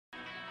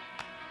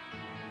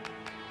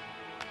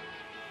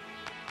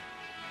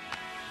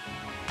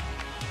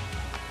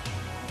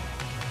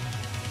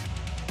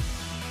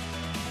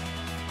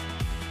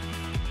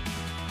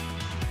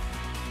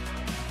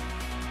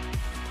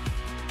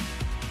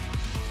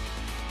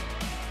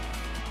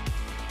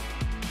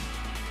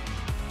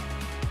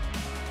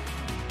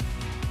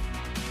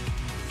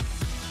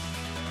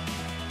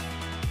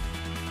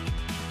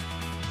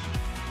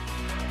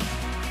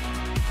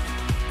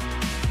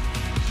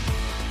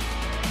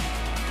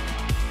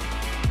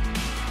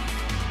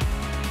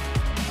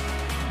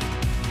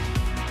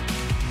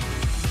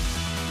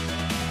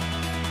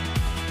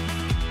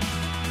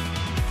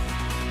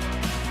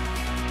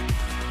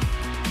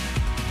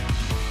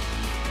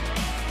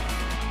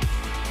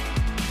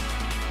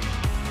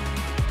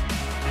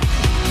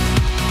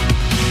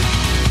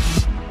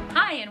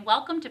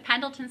welcome to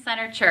Pendleton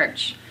Center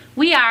Church.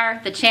 We are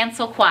the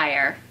Chancel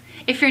Choir.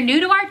 If you're new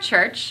to our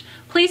church,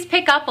 please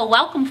pick up a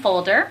welcome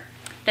folder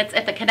that's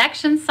at the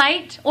connection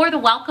site or the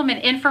welcome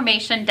and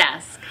information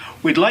desk.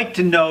 We'd like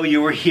to know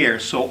you are here,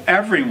 so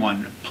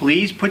everyone,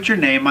 please put your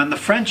name on the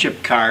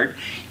friendship card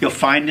you'll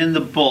find in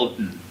the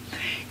bulletin.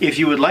 If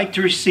you would like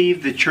to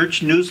receive the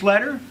church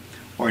newsletter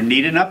or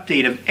need an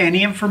update of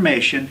any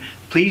information,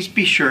 please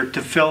be sure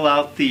to fill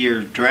out your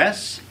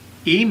address,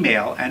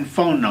 email, and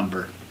phone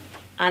number.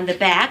 On the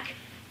back,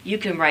 you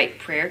can write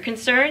prayer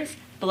concerns,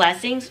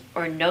 blessings,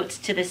 or notes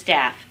to the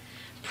staff.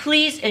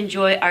 Please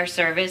enjoy our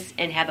service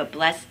and have a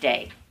blessed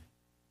day.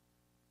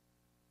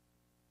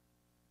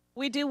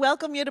 We do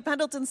welcome you to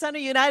Pendleton Center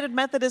United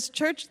Methodist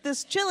Church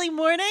this chilly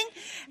morning,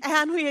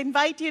 and we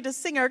invite you to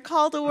sing our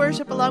call to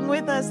worship along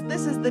with us.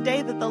 This is the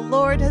day that the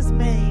Lord has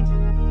made.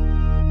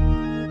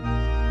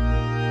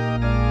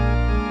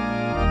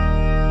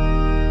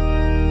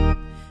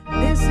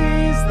 This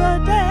is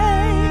the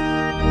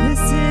day, this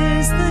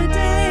is the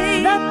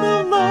day that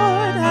the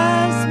Lord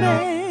has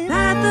made,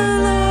 that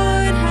the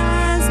Lord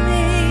has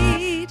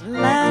made.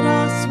 Let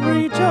us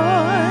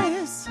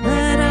rejoice,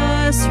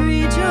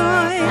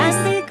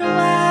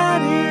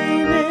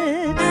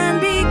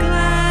 and be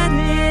glad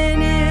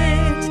in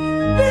it,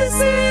 This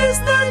is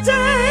the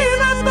day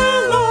that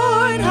the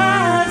Lord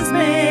has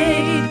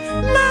made.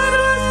 Let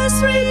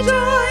us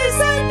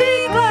rejoice and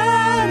be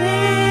glad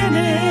in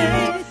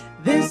it.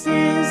 This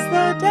is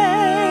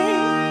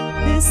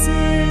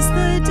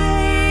the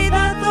day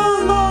that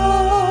the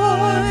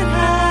Lord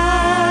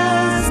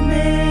has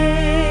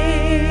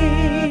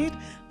made.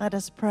 Let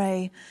us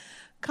pray.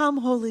 Come,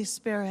 Holy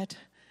Spirit.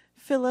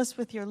 Fill us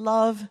with your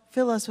love,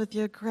 fill us with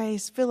your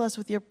grace, fill us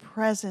with your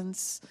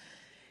presence.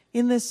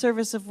 In this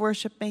service of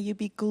worship, may you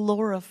be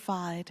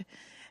glorified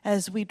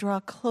as we draw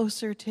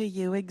closer to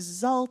you,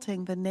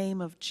 exalting the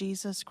name of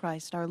Jesus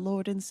Christ, our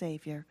Lord and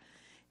Savior.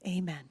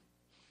 Amen.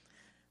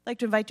 I'd like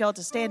to invite you all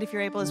to stand if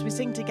you're able as we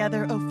sing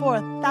together, "Oh, for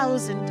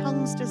 1,000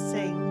 tongues to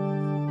sing."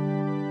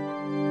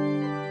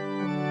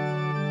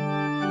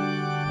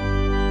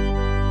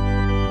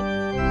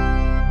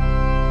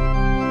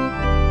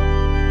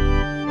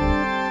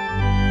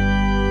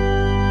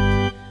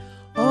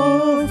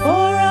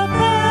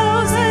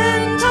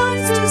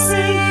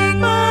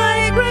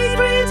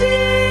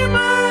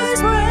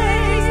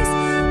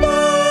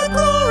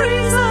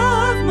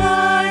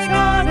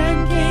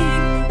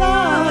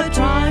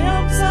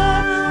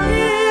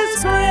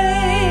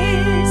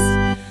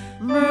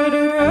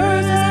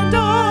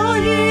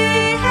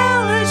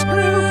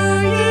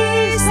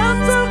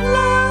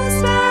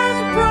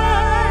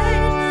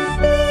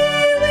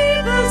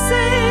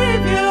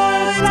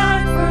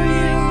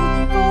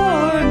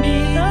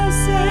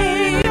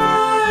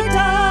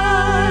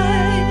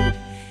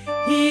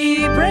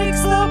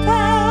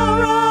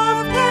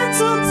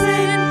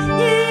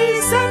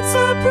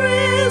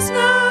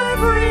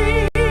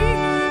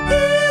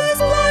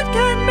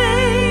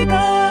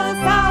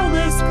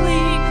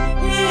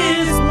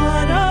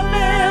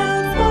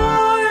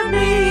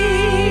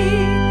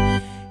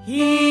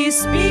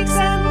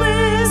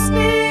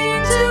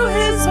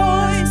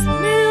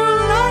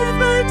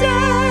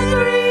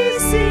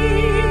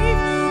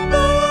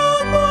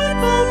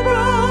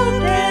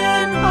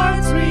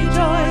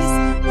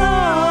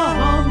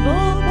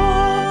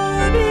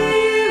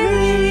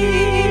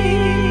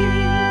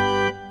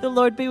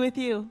 Lord be with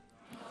you.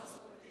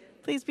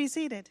 Please be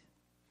seated.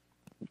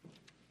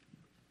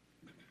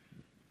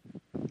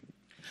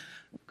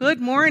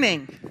 Good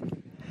morning.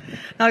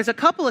 Now, there's a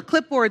couple of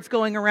clipboards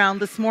going around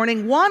this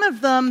morning. One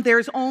of them,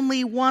 there's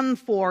only one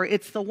for.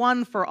 It's the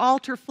one for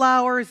altar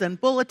flowers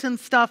and bulletin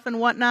stuff and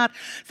whatnot.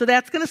 So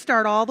that's going to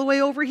start all the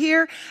way over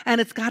here,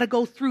 and it's got to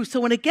go through. So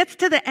when it gets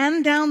to the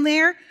end down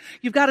there,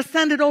 you've got to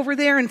send it over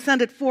there and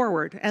send it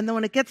forward. And then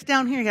when it gets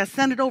down here, you got to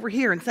send it over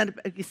here and send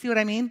it. You see what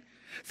I mean?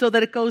 So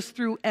that it goes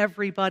through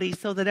everybody,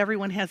 so that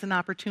everyone has an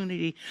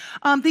opportunity.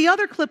 The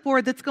other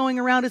clipboard that's going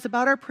around is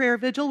about our prayer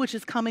vigil, which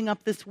is coming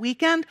up this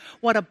weekend.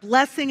 What a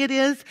blessing it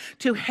is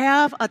to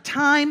have a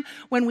time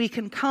when we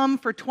can come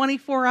for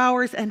 24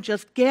 hours and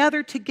just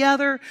gather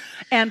together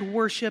and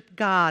worship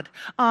God.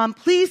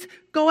 Please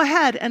go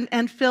ahead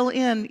and fill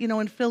in,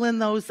 fill in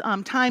those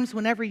times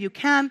whenever you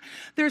can.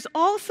 There's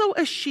also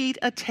a sheet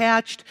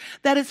attached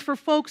that is for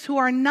folks who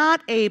are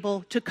not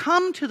able to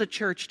come to the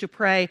church to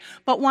pray,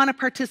 but want to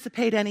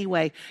participate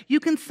anyway. You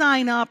can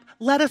sign up,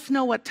 let us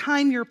know what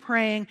time you're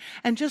praying,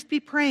 and just be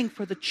praying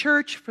for the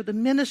church, for the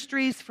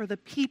ministries, for the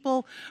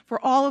people, for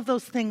all of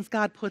those things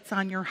God puts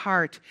on your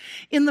heart.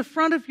 In the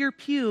front of your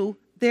pew,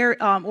 there,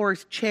 or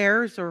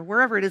chairs, or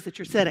wherever it is that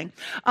you're sitting.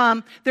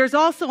 There's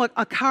also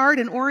a card,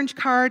 an orange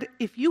card.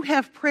 If you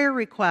have prayer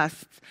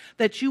requests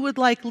that you would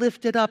like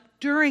lifted up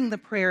during the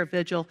prayer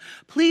vigil,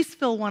 please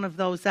fill one of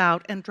those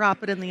out and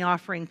drop it in the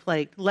offering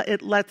plate.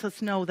 It lets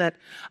us know that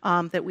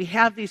we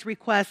have these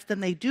requests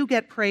and they do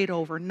get prayed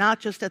over, not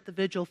just at the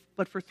vigil,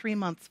 but for 3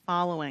 months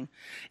following.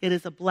 It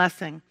is a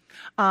blessing.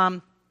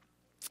 What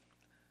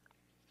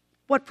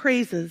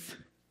praises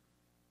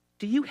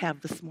do you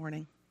have this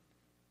morning?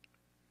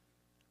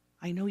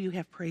 I know you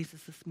have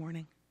praises this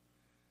morning.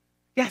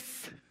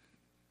 Yes.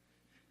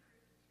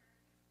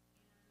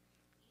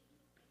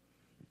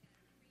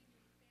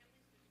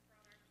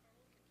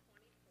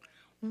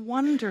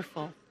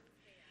 Wonderful.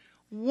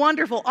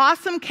 Wonderful.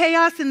 Awesome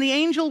chaos in the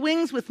angel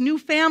wings with new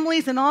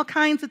families and all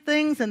kinds of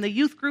things, and the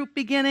youth group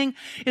beginning.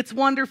 It's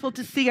wonderful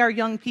to see our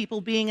young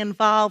people being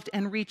involved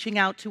and reaching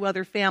out to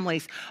other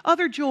families.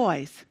 Other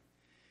joys.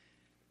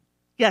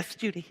 Yes,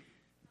 Judy.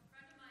 A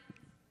friend of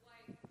mine's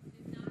wife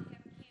did not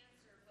have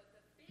cancer, but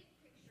the big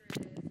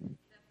picture is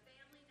the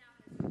family now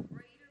has a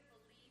greater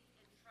belief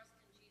and trust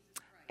in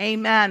Jesus Christ.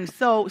 Amen.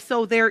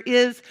 So there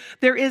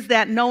is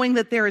that knowing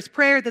that there is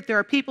prayer, that there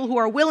are people who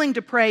are willing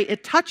to pray.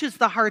 It touches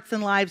the hearts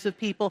and lives of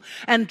people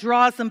and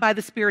draws them by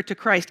the Spirit to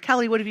Christ.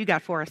 Kelly, what have you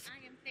got for us?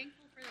 I am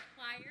thankful for the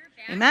choir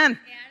back Amen. at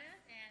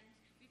it, and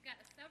we've got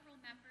several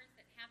members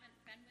that haven't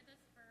been with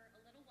us for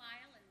a little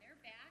while, and they're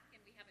back,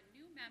 and we have a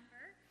new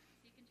member,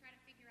 so you can try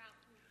to figure out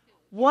who's who.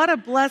 What a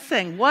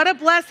blessing. What a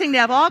blessing to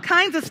have all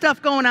kinds of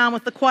stuff going on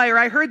with the choir.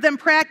 I heard them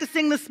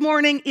practicing this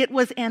morning. It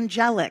was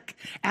angelic.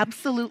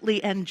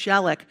 Absolutely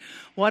angelic.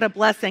 What a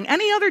blessing.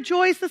 Any other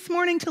joys this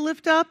morning to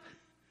lift up?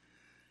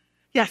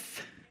 Yes.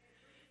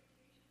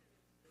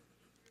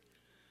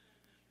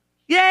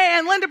 Yay,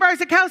 and Linda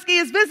Barzakowski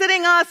is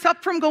visiting us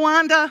up from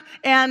Gowanda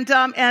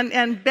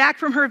and back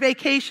from her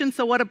vacation,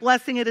 so what a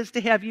blessing it is to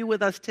have you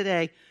with us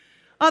today.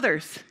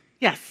 Others?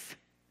 Yes.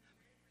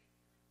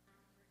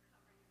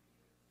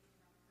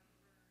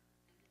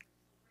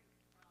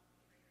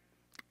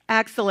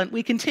 Excellent.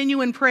 We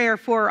continue in prayer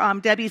for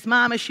Debbie's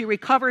mom as she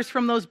recovers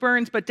from those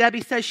burns, but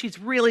Debbie says she's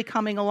really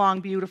coming along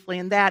beautifully,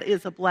 and that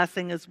is a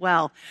blessing as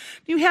well.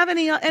 Do you have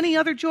any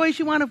other joys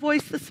you want to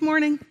voice this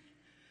morning?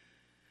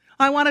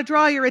 I want to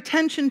draw your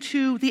attention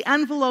to the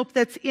envelope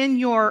that's in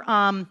your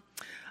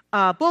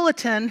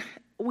bulletin.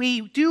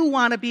 We do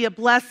want to be a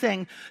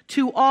blessing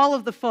to all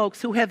of the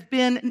folks who have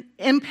been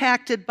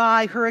impacted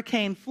by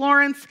Hurricane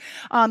Florence.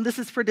 This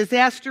is for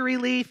disaster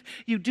relief.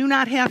 You do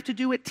not have to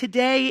do it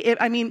today.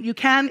 You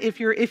can if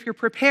you're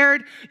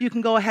prepared. You can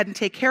go ahead and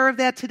take care of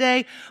that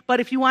today. But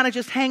if you want to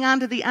just hang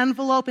on to the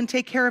envelope and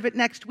take care of it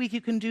next week,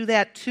 you can do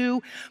that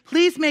too.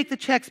 Please make the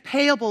checks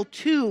payable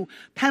to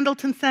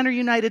Pendleton Center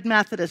United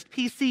Methodist,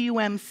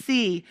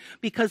 PCUMC,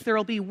 because there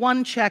will be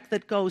one check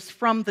that goes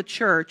from the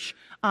church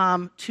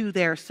to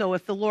there. So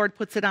if the Lord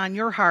puts it on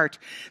your heart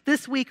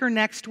this week or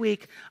next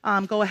week,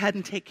 go ahead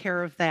and take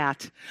care of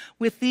that.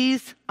 With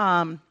these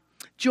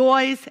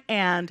joys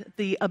and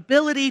the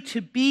ability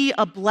to be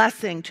a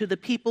blessing to the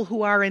people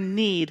who are in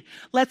need,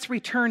 let's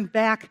return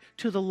back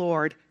to the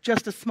Lord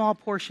just a small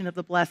portion of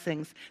the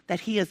blessings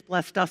that He has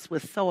blessed us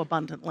with so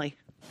abundantly.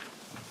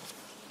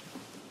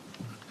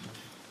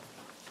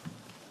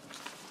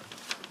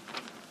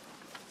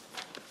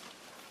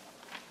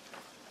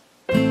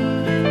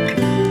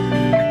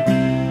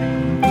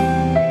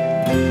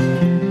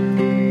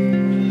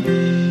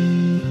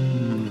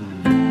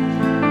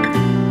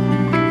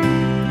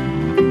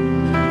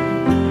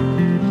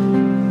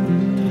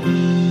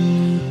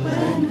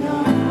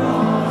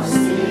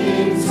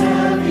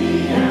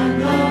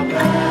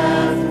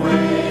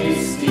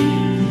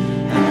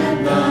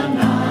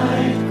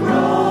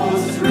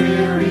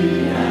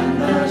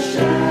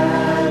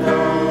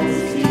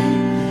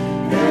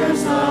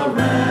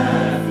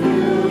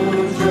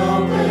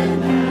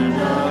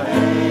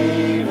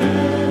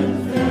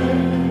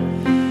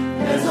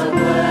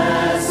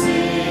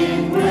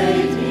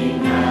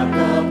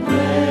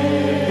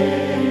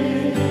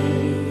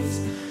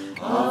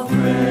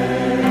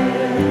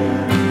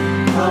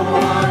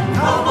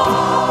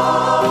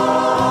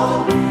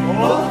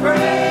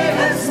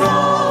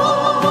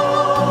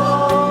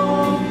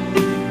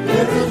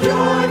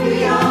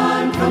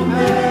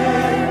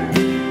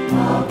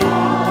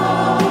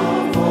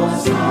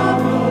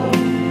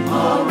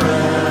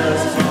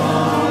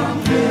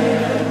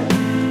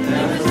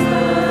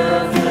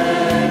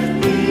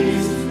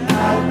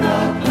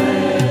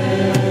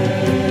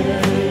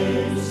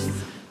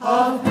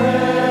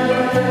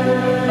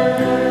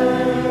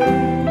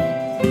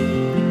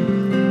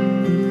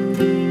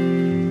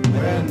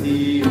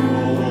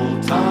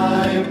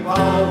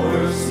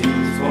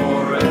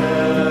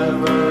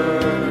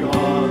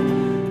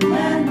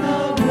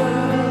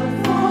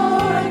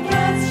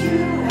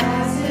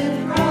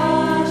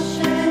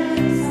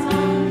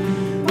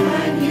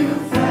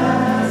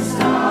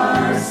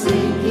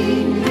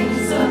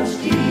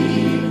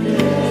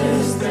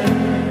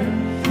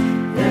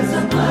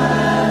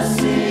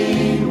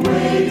 Blessing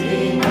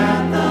waiting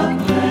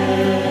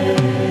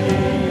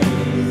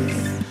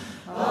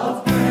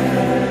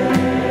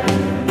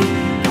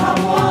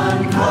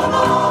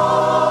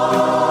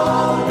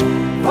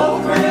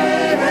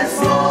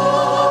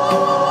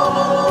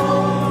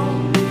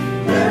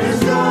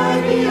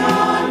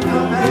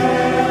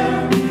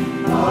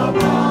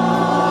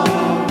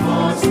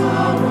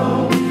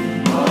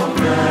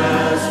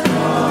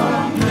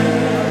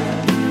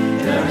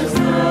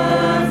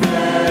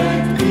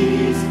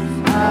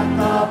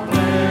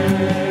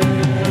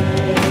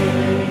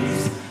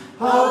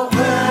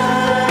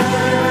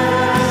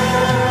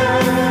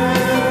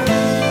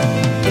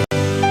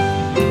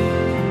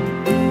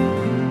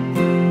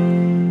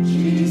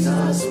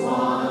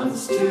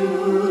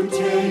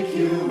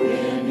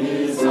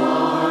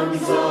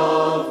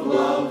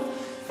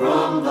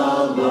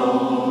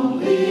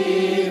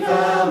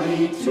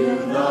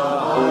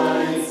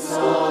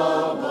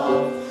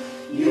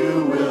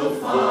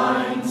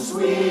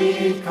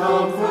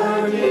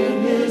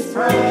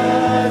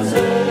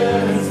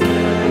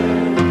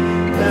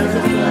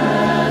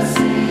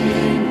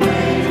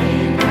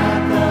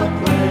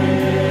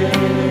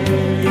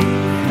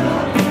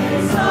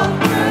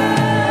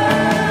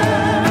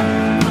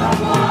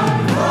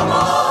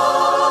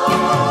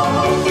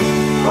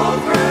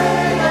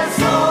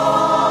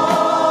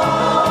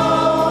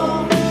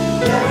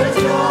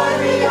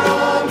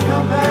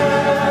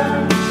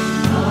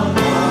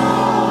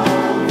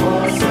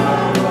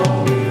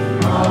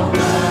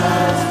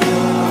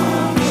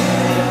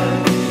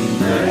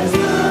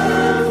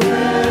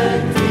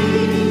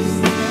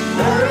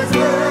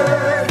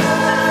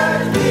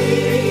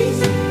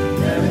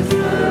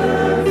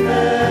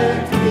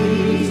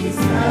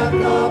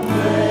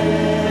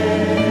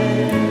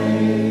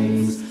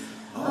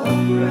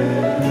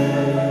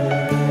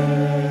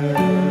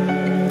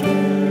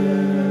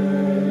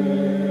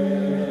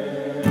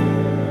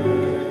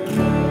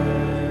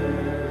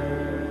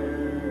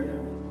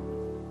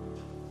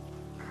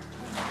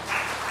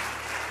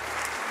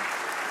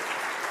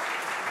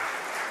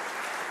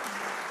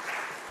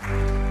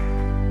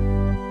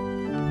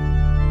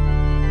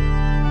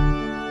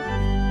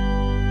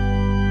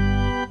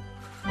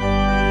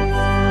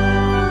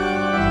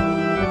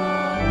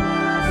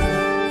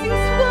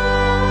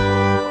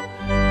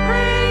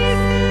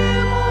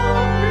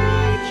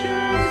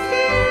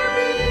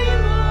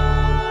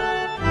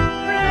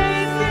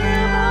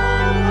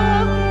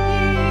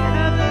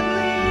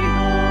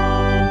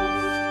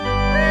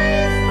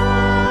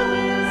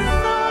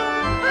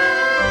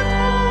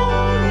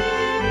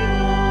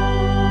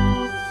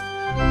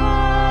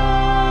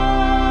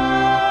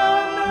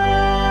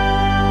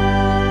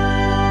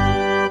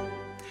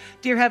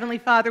Heavenly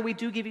Father, we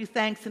do give you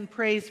thanks and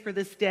praise for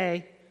this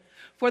day,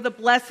 for the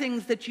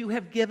blessings that you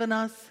have given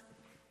us,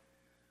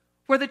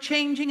 for the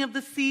changing of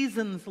the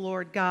seasons,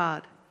 Lord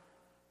God,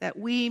 that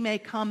we may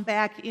come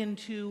back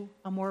into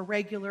a more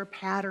regular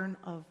pattern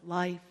of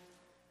life,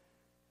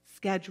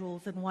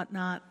 schedules and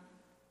whatnot.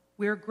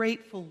 We're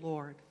grateful,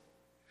 Lord.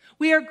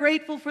 We are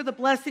grateful for the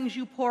blessings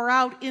you pour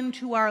out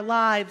into our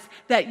lives,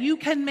 that you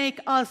can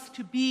make us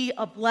to be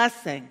a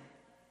blessing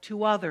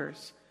to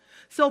others.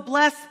 So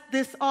bless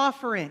this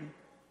offering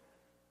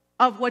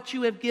of what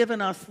you have given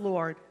us,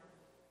 Lord.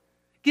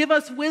 Give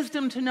us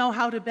wisdom to know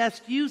how to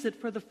best use it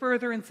for the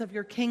furtherance of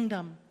your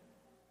kingdom.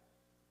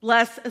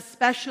 Bless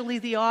especially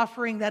the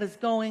offering that is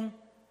going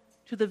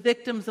to the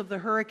victims of the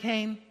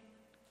hurricane,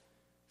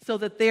 so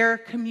that their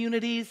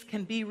communities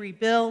can be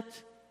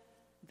rebuilt,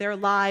 their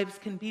lives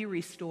can be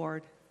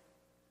restored.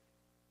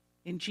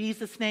 In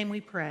Jesus' name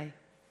we pray.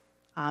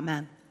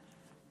 Amen.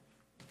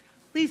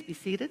 Please be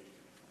seated.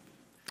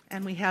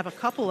 And we have a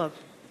couple of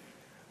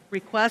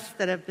requests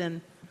that have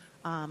been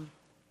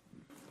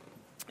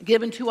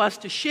given to us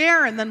to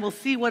share, and then we'll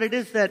see what it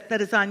is that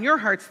is on your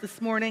hearts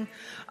this morning.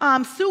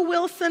 Sue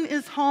Wilson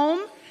is home,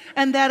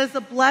 and that is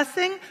a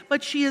blessing,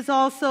 but she is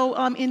also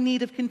in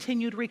need of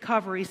continued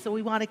recovery, so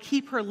we want to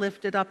keep her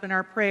lifted up in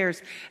our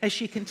prayers as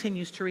she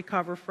continues to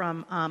recover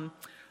from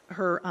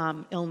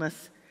her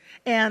illness.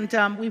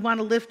 And we want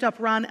to lift up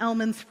Ron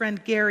Ellman's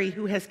friend Gary,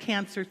 who has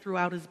cancer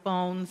throughout his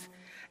bones.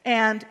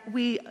 And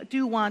we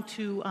do want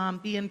to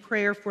be in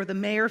prayer for the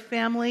Mayer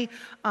family.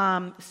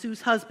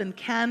 Sue's husband,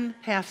 Ken,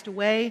 passed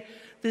away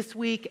this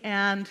week,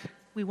 and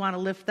we want to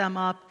lift them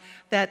up.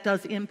 That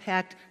does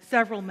impact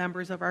several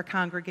members of our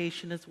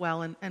congregation as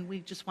well, and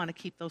we just want to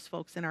keep those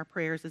folks in our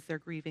prayers as they're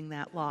grieving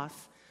that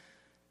loss.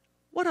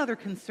 What other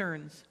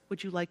concerns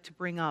would you like to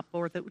bring up,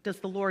 or does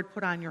the Lord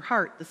put on your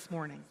heart this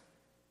morning?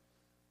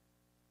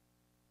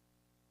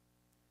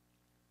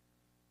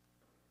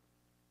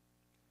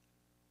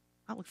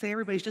 It looks like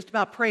everybody's just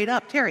about prayed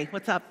up. Terry,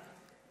 what's up?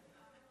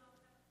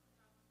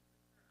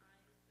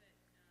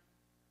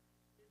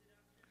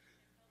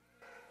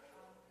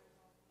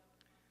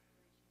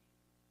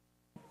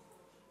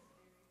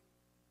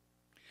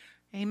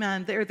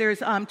 Amen.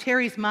 There's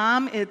Terry's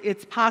mom.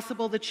 It's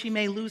possible that she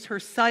may lose her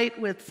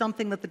sight with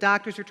something that the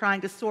doctors are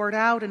trying to sort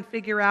out and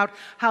figure out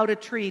how to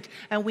treat.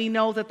 And we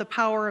know that the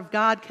power of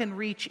God can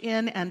reach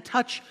in and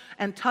touch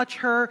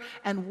her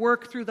and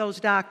work through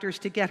those doctors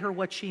to get her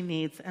what she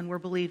needs. And we're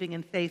believing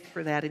in faith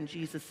for that in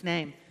Jesus'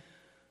 name.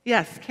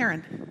 Yes,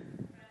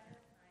 Karen.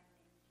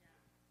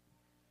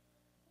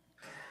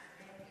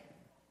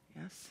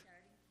 Yes.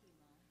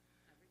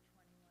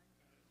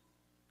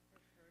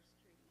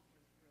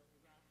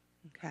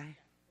 Okay.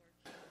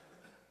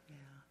 Yeah.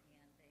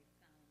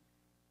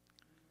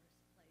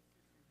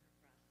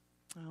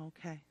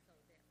 Okay.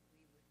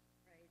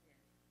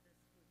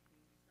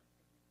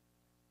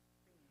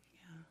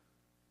 Yeah.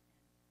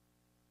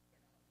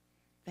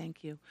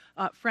 Thank you.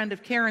 Friend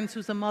of Karen's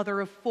who's a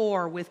mother of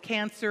 4 with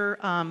cancer,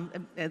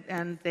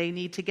 and they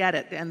need to get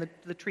it, and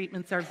the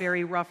treatments are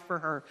very rough for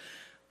her.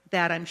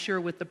 That, I'm sure,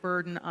 with the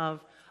burden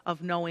of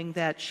knowing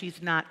that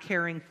she's not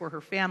caring for her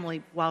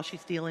family while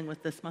she's dealing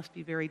with this must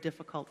be very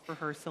difficult for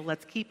her. So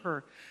let's keep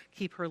her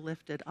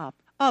lifted up.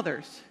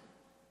 Others?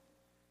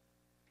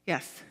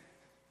 Yes.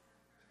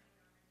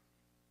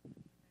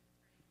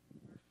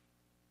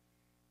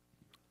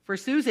 For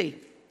Susie,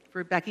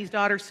 for Becky's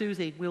daughter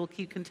Susie, we'll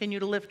continue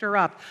to lift her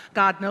up.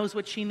 God knows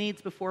what she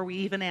needs before we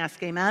even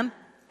ask. Amen?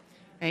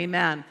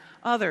 Amen.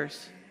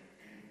 Others?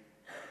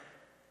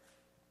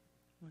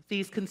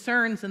 These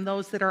concerns and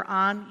those that are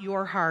on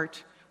your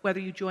heart, whether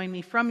you join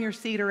me from your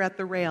seat or at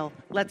the rail,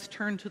 let's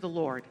turn to the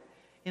Lord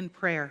in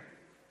prayer.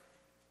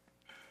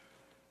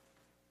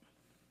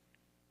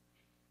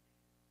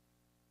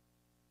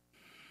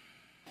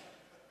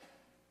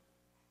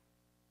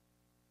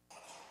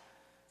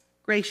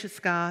 Gracious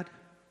God,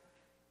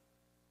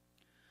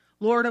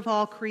 Lord of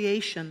all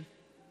creation,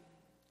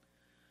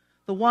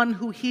 the one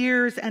who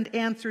hears and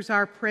answers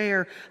our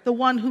prayer, the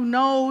one who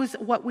knows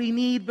what we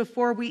need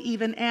before we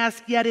even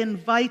ask, yet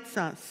invites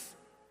us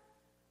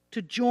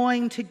to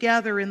join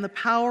together in the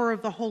power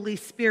of the Holy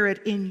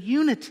Spirit in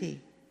unity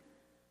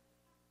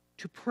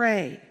to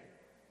pray.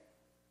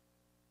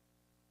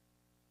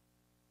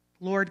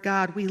 Lord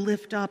God, we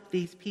lift up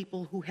these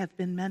people who have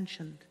been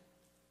mentioned.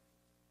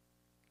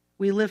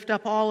 We lift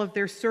up all of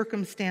their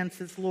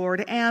circumstances,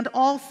 Lord, and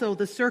also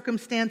the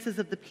circumstances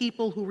of the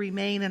people who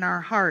remain in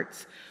our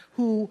hearts,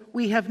 who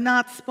we have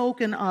not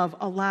spoken of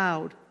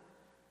aloud,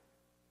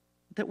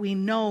 that we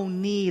know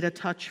need a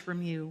touch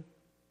from you.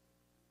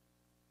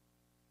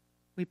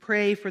 We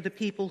pray for the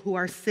people who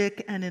are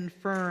sick and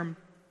infirm.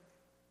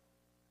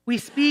 We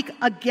speak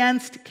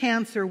against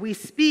cancer. We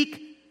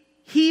speak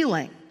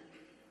healing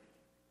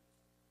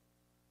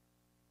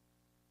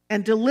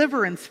and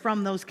deliverance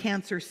from those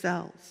cancer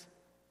cells.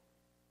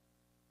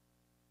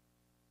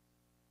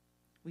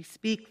 We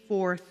speak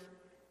forth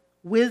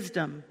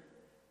wisdom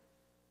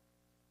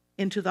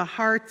into the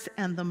hearts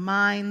and the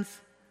minds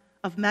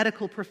of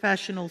medical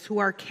professionals who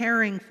are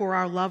caring for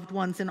our loved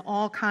ones in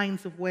all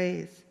kinds of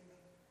ways.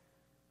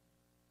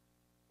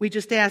 We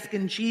just ask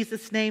in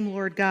Jesus' name,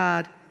 Lord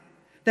God,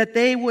 that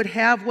they would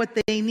have what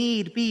they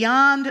need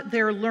beyond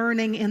their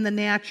learning in the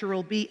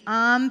natural,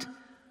 beyond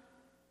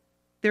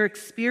their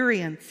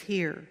experience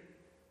here,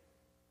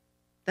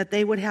 that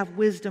they would have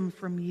wisdom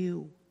from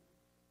you,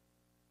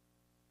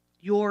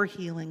 your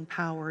healing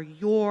power,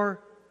 your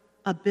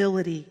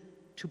ability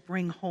to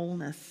bring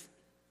wholeness.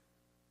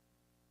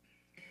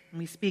 And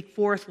we speak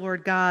forth,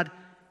 Lord God,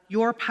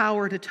 your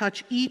power to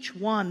touch each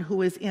one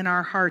who is in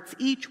our hearts,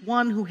 each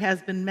one who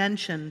has been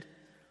mentioned,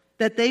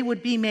 that they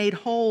would be made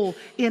whole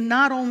in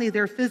not only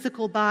their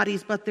physical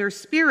bodies, but their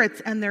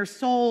spirits and their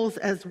souls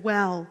as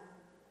well.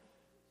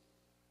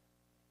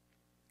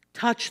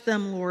 Touch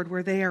them, Lord,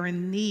 where they are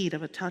in need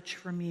of a touch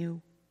from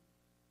you.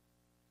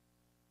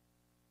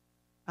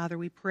 Father,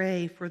 we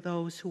pray for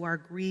those who are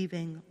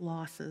grieving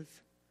losses.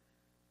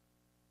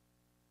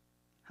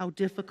 How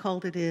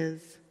difficult it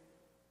is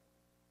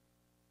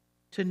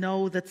to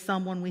know that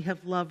someone we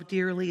have loved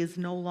dearly is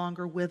no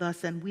longer with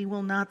us, and we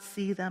will not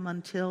see them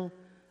until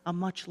a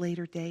much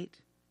later date.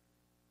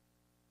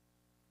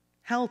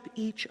 Help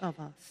each of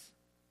us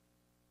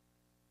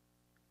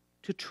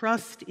to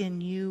trust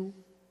in you,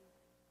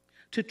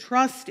 to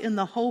trust in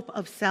the hope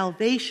of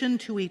salvation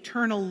to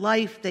eternal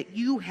life that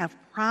you have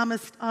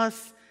promised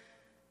us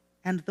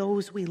and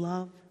those we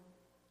love.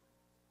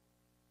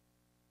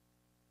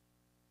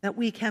 That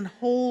we can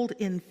hold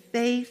in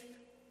faith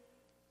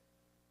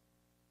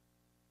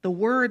the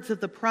words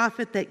of the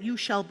prophet that you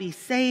shall be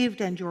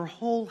saved and your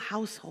whole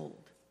household.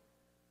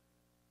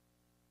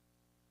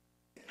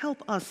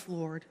 Help us,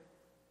 Lord,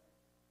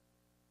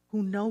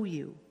 who know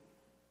you,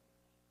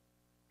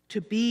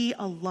 to be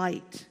a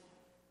light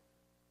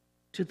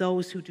to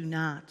those who do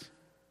not,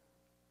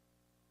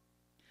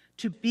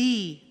 to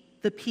be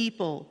the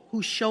people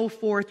who show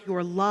forth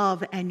your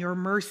love and your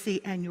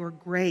mercy and your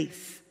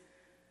grace,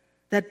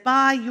 that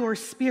by your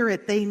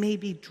Spirit they may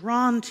be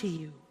drawn to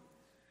you.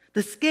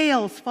 The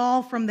scales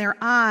fall from their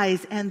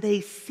eyes and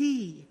they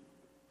see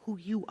who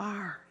you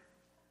are.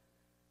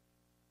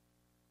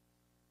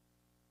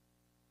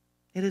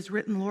 It is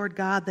written, Lord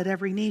God, that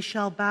every knee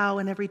shall bow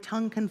and every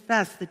tongue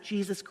confess that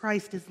Jesus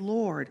Christ is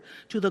Lord,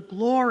 to the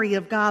glory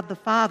of God the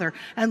Father.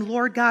 And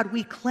Lord God,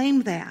 we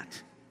claim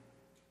that.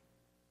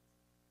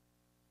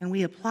 And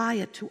we apply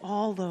it to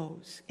all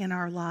those in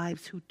our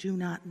lives who do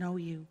not know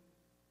you.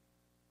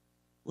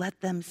 Let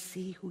them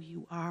see who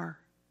you are.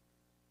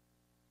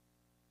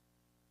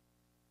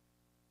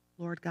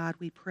 Lord God,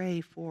 we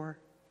pray for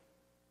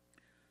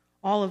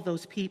all of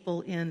those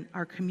people in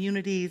our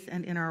communities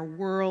and in our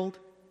world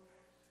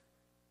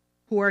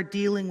who are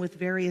dealing with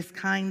various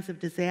kinds of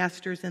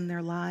disasters in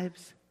their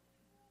lives.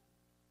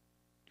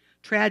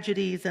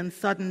 Tragedies and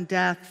sudden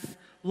deaths,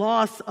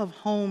 loss of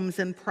homes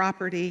and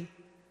property,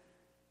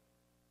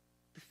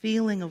 the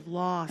feeling of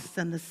loss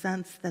and the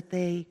sense that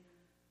they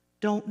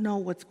don't know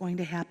what's going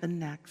to happen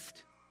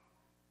next.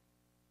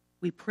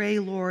 We pray,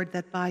 Lord,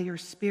 that by your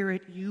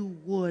Spirit you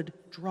would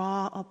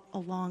draw up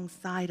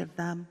alongside of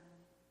them.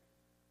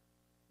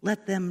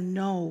 Let them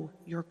know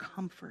your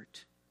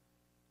comfort.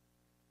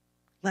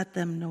 Let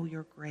them know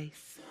your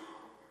grace.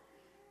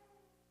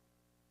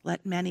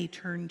 Let many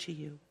turn to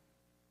you.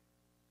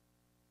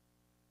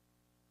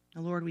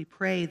 And Lord, we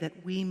pray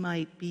that we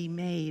might be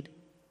made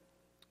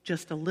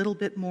just a little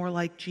bit more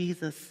like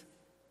Jesus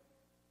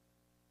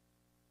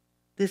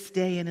this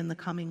day and in the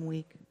coming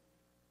week,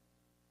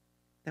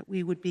 that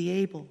we would be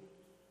able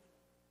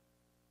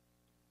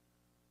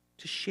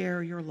to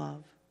share your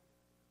love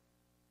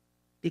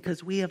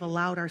because we have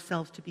allowed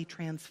ourselves to be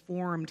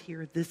transformed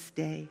here this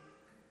day,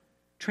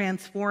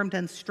 transformed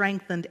and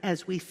strengthened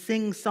as we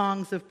sing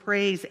songs of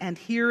praise and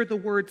hear the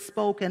word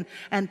spoken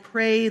and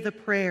pray the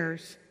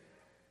prayers.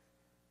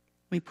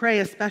 We pray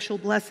a special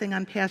blessing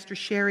on Pastor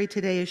Sherry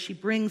today as she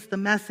brings the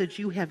message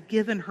you have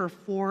given her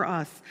for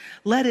us.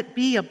 Let it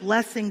be a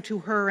blessing to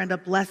her and a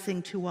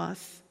blessing to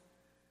us.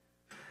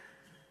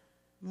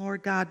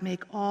 Lord God,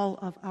 make all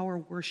of our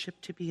worship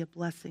to be a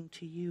blessing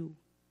to you.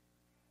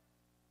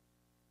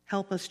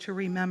 Help us to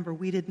remember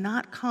we did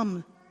not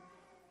come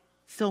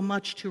so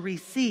much to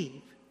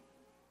receive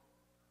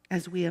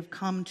as we have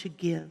come to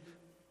give,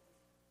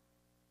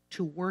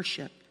 to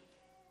worship,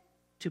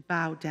 to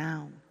bow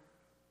down,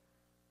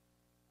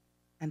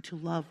 and to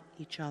love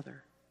each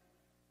other.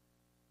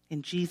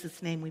 In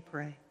Jesus' name we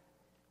pray.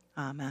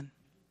 Amen.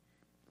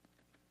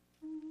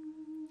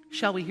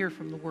 Shall we hear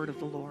from the word of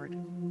the Lord?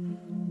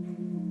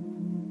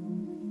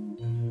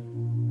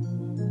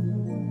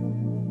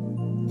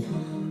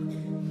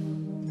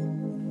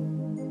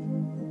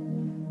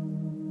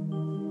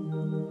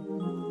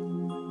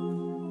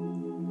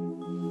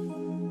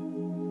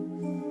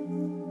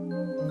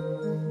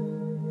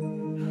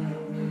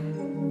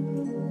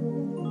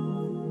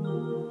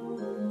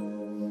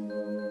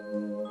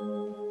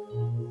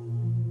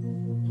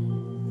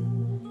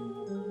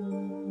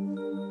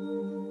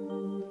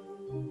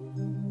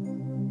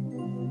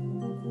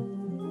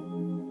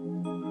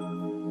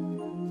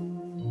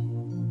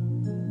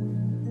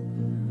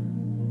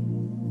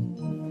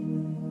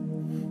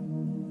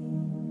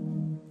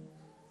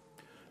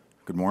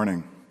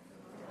 morning.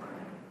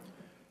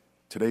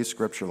 Today's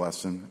scripture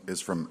lesson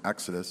is from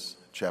Exodus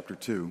chapter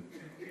 2,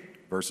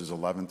 verses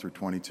 11 through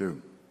 22.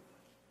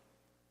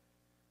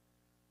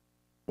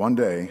 One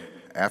day,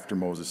 after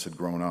Moses had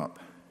grown up,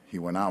 he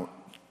went out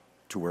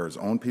to where his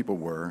own people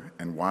were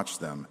and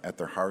watched them at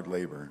their hard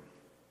labor.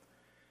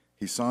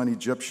 He saw an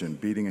Egyptian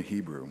beating a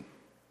Hebrew,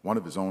 one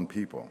of his own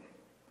people.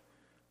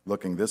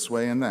 Looking this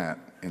way and that,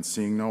 and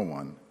seeing no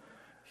one,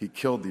 he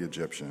killed the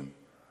Egyptian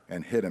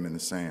and hid him in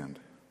the sand.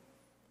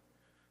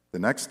 The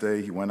next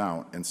day he went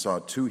out and saw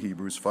two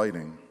Hebrews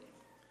fighting.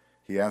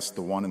 He asked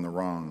the one in the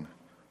wrong,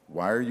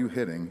 "Why are you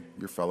hitting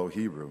your fellow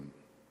Hebrew?"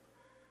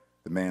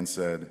 The man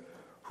said,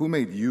 "Who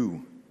made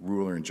you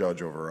ruler and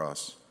judge over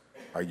us?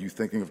 Are you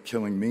thinking of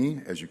killing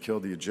me as you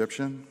killed the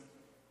Egyptian?"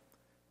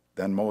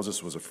 Then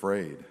Moses was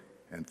afraid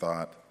and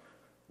thought,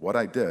 "What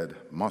I did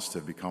must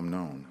have become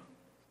known."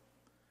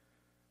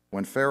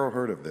 When Pharaoh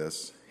heard of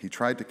this, he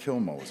tried to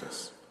kill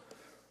Moses.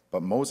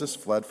 But Moses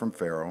fled from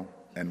Pharaoh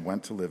and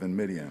went to live in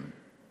Midian,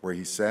 where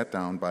he sat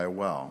down by a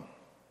well.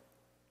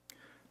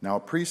 Now a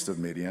priest of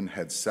Midian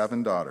had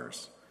 7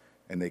 daughters,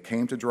 and they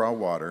came to draw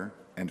water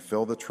and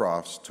fill the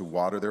troughs to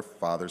water their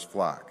father's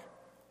flock.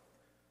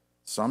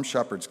 Some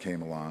shepherds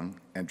came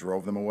along and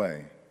drove them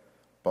away,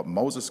 but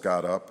Moses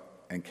got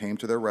up and came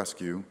to their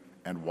rescue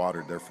and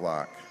watered their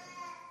flock.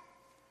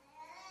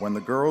 When the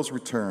girls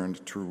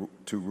returned to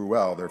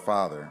Reuel, their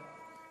father,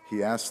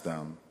 he asked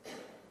them,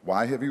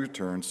 "Why have you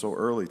returned so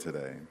early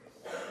today?"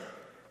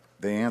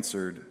 They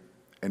answered,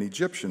 "An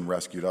Egyptian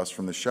rescued us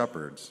from the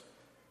shepherds.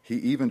 He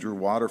even drew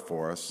water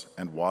for us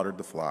and watered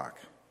the flock."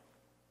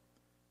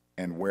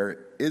 "And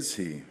where is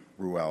he?"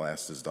 Reuel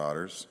asked his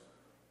daughters.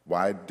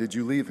 "Why did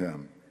you leave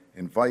him?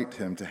 Invite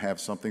him to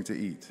have something to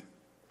eat."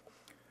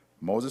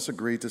 Moses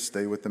agreed to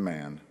stay with the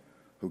man,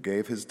 who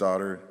gave his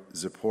daughter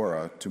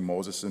Zipporah to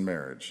Moses in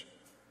marriage.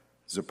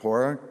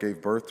 Zipporah gave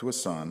birth to a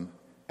son,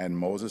 and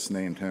Moses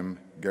named him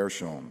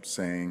Gershom,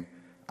 saying,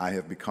 "I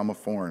have become a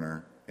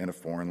foreigner in a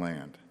foreign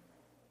land."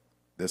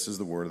 This is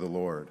the word of the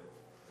Lord.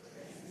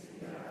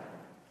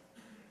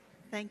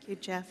 Thank you,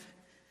 Jeff.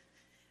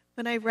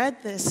 When I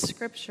read this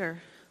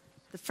scripture,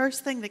 the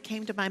first thing that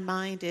came to my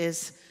mind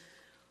is,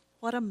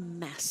 what a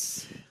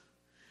mess.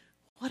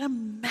 What a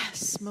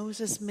mess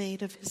Moses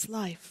made of his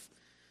life.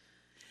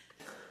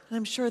 And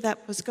I'm sure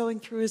that was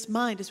going through his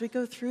mind. As we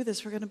go through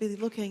this, we're going to be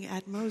looking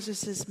at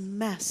Moses'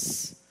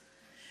 mess.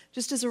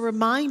 Just as a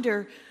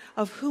reminder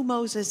of who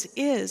Moses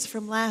is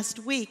from last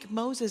week,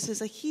 Moses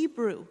is a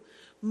Hebrew.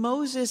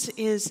 Moses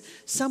is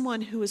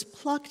someone who was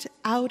plucked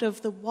out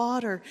of the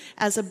water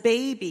as a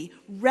baby,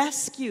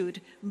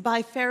 rescued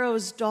by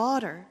Pharaoh's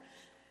daughter.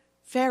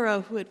 Pharaoh,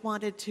 who had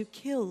wanted to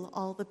kill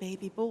all the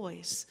baby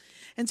boys.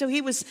 And so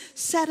he was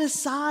set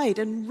aside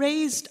and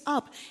raised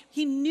up.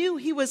 He knew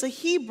he was a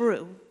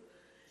Hebrew,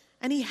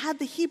 and he had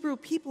the Hebrew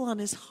people on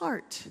his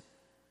heart.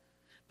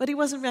 But he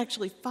wasn't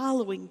actually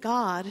following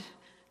God.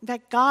 In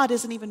fact, God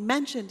isn't even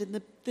mentioned in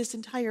this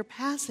entire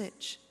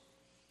passage.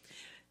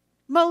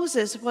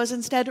 Moses was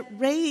instead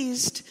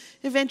raised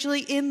eventually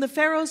in the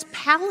Pharaoh's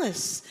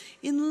palace,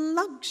 in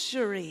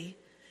luxury.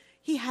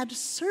 He had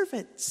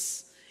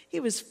servants. He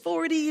was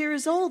 40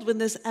 years old when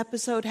this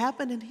episode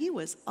happened, and he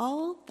was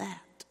all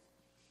that.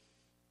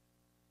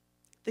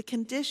 The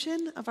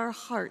condition of our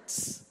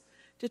hearts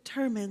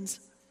determines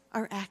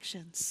our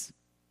actions.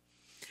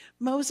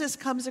 Moses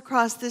comes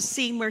across this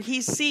scene where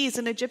he sees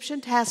an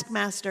Egyptian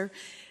taskmaster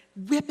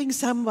whipping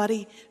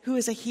somebody who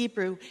is a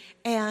Hebrew,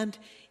 and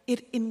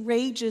it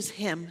enrages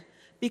him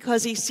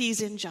because he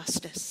sees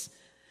injustice.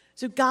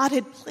 So God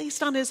had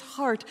placed on his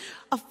heart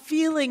a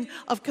feeling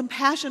of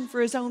compassion for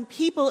his own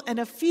people and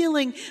a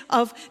feeling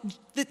of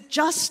the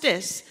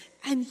justice,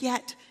 and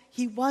yet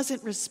he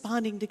wasn't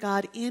responding to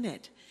God in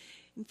it.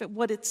 In fact,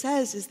 what it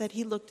says is that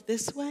he looked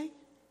this way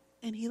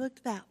and he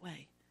looked that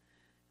way.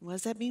 What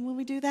does that mean when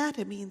we do that?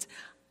 It means,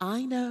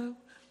 I know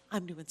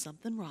I'm doing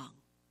something wrong.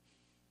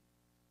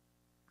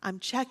 I'm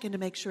checking to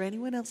make sure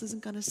anyone else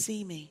isn't going to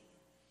see me.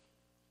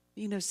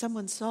 You know,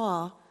 someone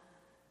saw,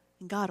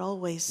 and God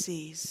always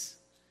sees.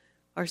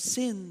 Our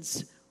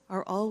sins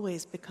are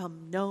always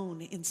become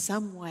known in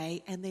some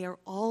way, and they are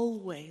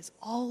always,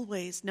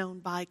 always known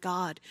by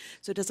God.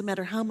 So it doesn't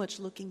matter how much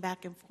looking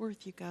back and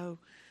forth you go,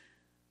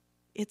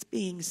 it's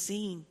being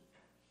seen.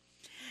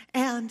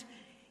 And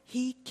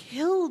he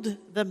killed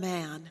the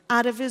man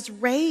out of his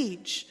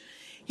rage.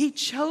 He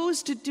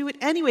chose to do it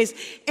anyways.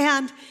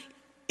 And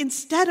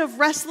instead of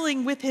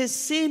wrestling with his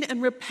sin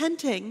and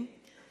repenting,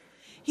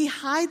 he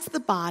hides the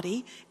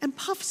body and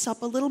puffs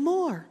up a little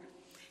more.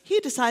 He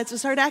decides to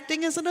start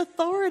acting as an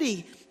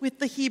authority with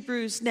the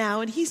Hebrews now.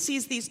 And he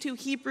sees these two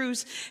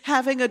Hebrews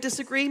having a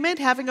disagreement,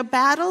 having a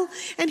battle,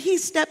 and he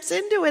steps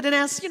into it and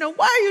asks,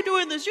 why are you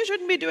doing this? You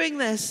shouldn't be doing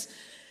this.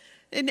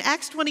 In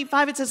Acts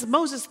 25, it says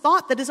Moses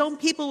thought that his own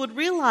people would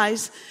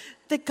realize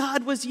that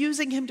God was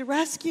using him to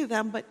rescue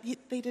them, but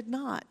they did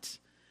not.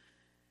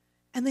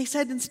 And they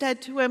said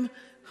instead to him,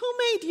 "Who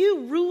made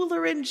you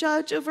ruler and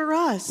judge over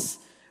us?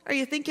 Are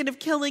you thinking of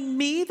killing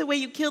me the way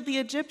you killed the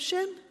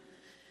Egyptian?"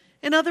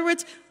 In other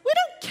words, we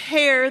don't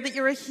care that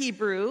you're a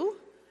Hebrew.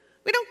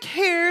 We don't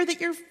care that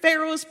you're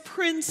Pharaoh's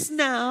prince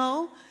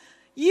now.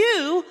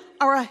 You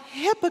are a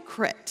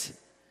hypocrite,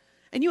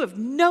 and you have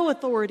no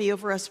authority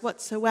over us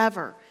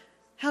whatsoever.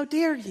 How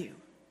dare you?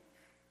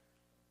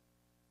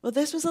 Well,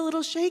 this was a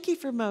little shaky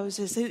for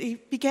Moses. He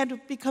began to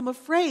become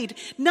afraid,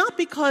 not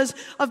because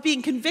of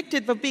being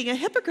convicted of being a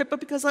hypocrite, but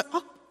because,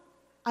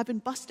 I've been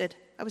busted.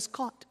 I was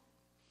caught.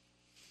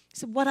 He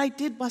said, what I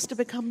did must have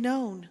become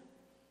known.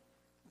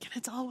 And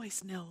it's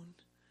always known.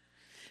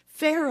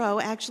 Pharaoh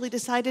actually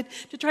decided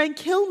to try and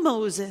kill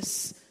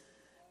Moses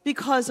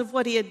because of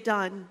what he had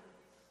done.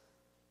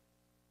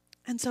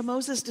 And so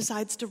Moses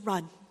decides to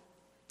run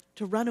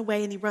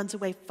away, and he runs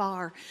away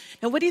far.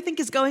 Now, what do you think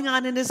is going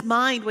on in his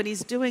mind when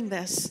he's doing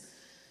this?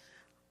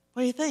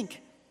 What do you think?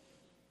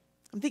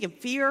 I'm thinking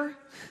fear,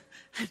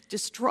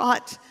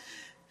 distraught,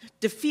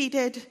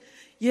 defeated.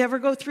 You ever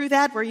go through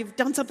that where you've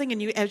done something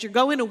and as you're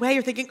going away,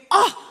 you're thinking,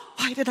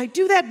 why did I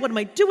do that? What am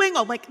I doing?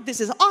 Oh, this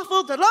is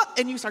awful.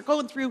 And you start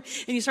going through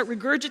and you start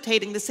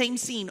regurgitating the same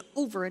scene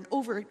over and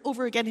over and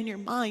over again in your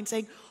mind,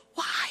 saying,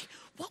 why?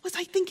 What was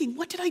I thinking?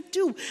 What did I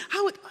do?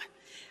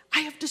 I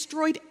have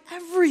destroyed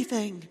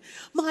everything.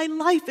 My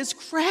life is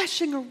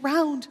crashing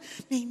around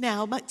me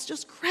now. It's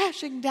just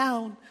crashing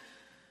down.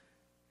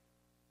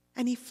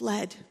 And he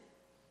fled.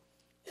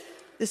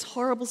 This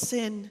horrible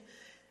sin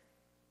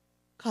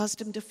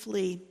caused him to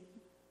flee.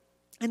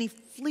 And he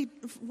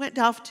went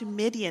off to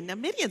Midian. Now,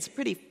 Midian's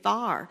pretty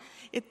far.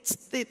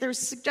 They're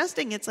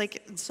suggesting it's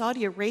like in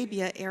Saudi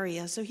Arabia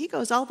area. So he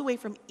goes all the way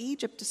from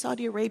Egypt to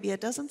Saudi Arabia.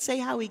 It doesn't say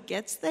how he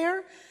gets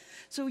there.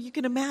 So you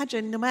can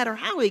imagine, no matter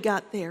how he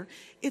got there,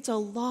 it's a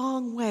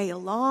long way, a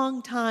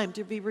long time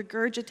to be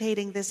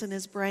regurgitating this in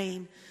his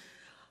brain.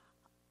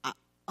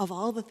 Of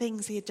all the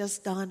things he had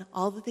just done,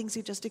 all the things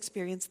he just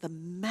experienced, the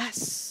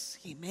mess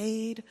he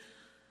made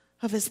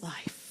of his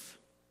life.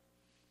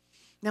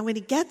 Now, when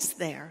he gets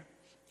there,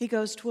 he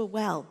goes to a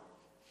well,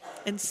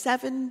 and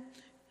 7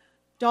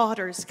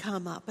 daughters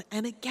come up.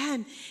 And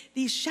again,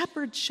 these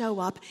shepherds show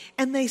up,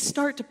 and they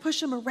start to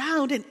push him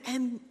around,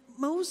 and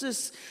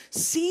Moses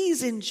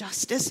sees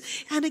injustice,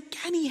 and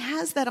again he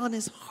has that on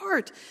his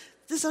heart.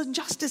 This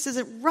injustice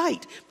isn't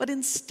right, but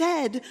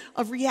instead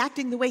of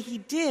reacting the way he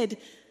did,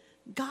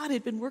 God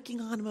had been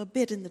working on him a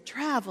bit in the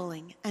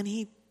traveling, and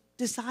he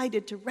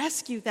decided to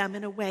rescue them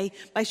in a way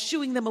by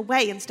shooing them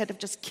away instead of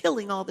just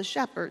killing all the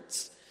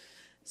shepherds.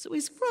 So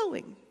he's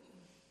growing.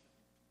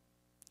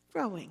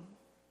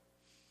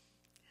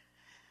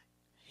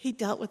 He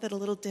dealt with it a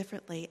little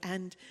differently.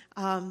 And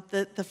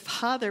the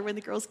father, when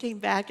the girls came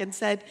back and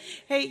said,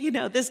 hey,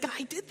 this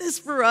guy did this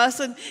for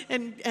us.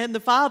 And the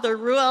father,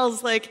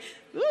 Ruel's like,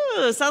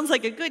 ooh, sounds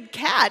like a good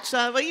catch.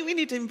 We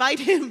need to invite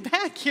him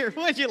back here.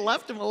 Why, you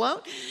left him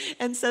alone?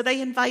 And so they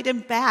invite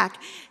him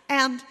back.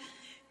 And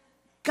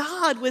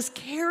God was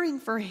caring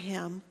for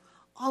him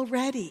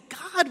already.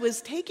 God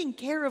was taking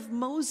care of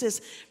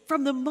Moses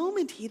from the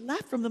moment he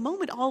left, from the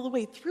moment all the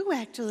way through,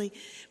 actually.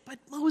 But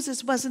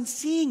Moses wasn't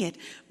seeing it.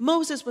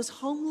 Moses was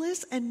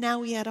homeless, and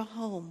now he had a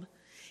home.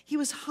 He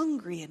was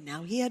hungry, and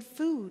now he had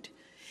food.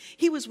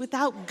 He was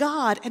without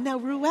God, and now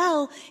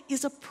Ruel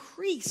is a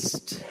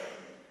priest.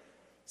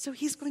 So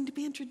he's going to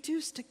be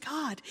introduced to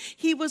God.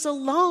 He was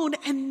alone,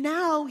 and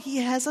now he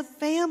has a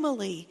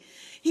family.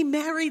 He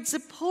married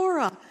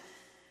Zipporah.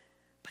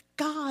 But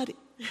God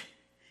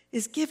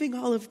is giving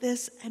all of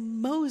this,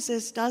 and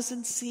Moses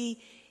doesn't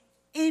see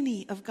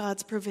any of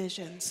God's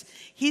provisions.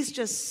 He's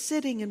just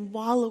sitting and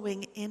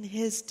wallowing in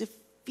his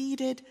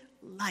defeated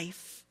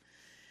life.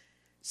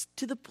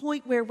 To the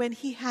point where when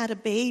he had a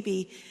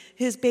baby,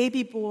 his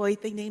baby boy,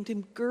 they named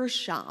him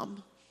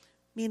Gershom,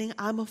 meaning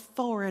I'm a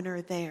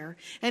foreigner there.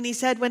 And he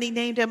said when he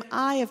named him,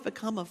 I have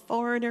become a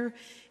foreigner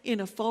in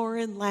a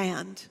foreign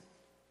land.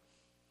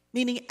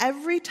 Meaning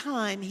every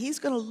time he's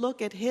going to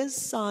look at his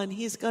son,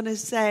 he's going to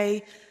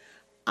say,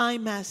 I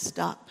messed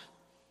up.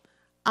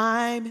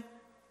 I'm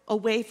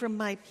away from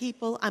my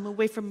people. I'm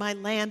away from my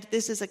land.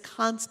 This is a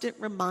constant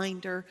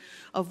reminder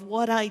of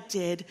what I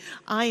did.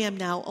 I am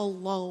now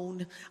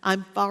alone.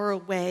 I'm far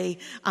away.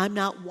 I'm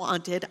not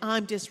wanted.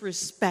 I'm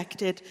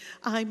disrespected.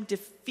 I'm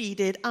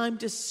defeated. I'm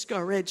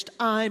discouraged.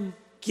 I'm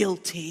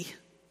guilty.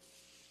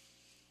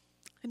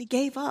 And he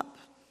gave up.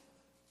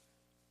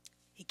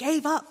 He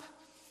gave up.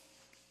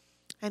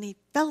 And he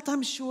felt,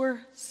 I'm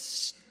sure,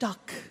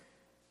 stuck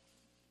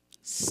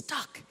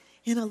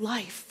in a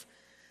life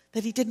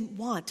that he didn't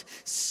want.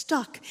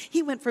 Stuck.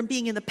 He went from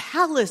being in the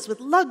palace with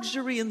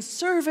luxury and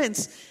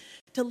servants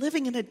to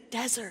living in a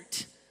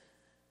desert,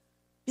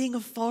 being a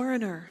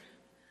foreigner,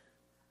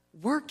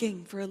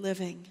 working for a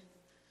living,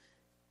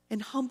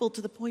 and humbled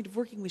to the point of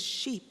working with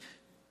sheep.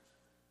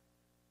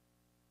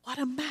 What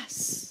a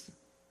mess.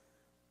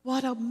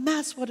 What a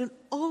mess. What an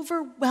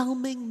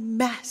overwhelming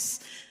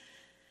mess.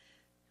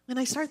 When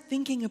I start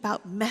thinking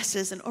about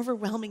messes and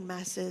overwhelming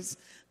messes,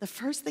 the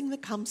first thing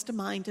that comes to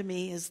mind to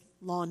me is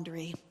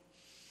laundry.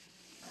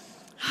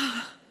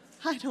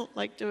 I don't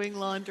like doing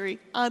laundry.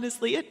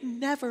 Honestly, it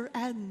never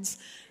ends.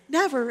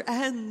 Never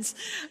ends.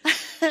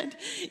 And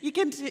you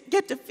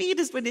get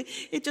defeated when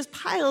it just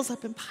piles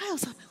up and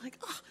piles up. Like,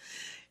 oh.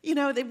 You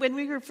know, when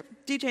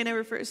DJ and I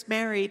were first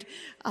married,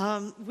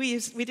 we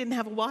didn't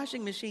have a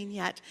washing machine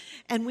yet.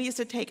 And we used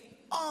to take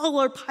all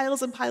our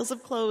piles and piles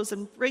of clothes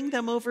and bring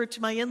them over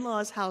to my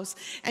in-laws' house.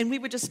 And we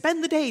would just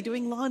spend the day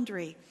doing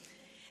laundry.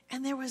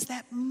 And there was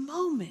that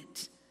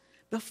moment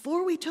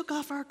before we took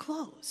off our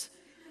clothes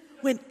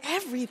when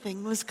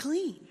everything was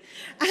clean.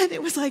 And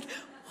it was like,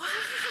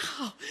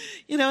 wow.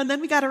 You know, and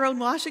then we got our own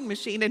washing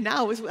machine, and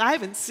now I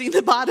haven't seen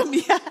the bottom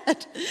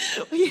yet.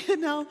 You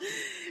know,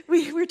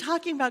 we were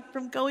talking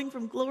about going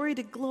from glory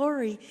to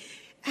glory.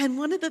 And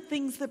one of the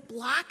things that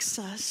blocks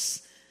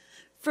us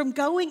from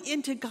going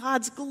into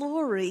God's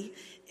glory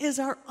is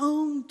our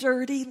own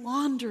dirty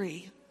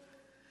laundry.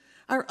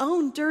 Our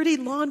own dirty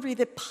laundry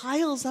that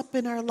piles up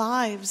in our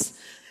lives,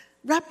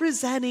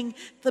 representing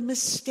the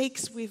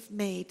mistakes we've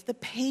made, the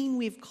pain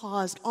we've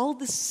caused, all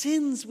the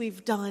sins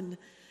we've done,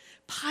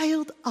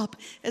 piled up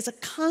as a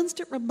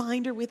constant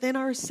reminder within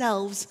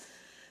ourselves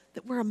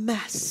that we're a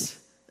mess,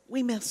 that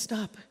we messed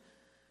up.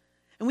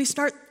 And we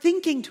start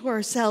thinking to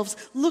ourselves,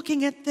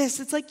 looking at this,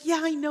 it's like, yeah,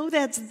 I know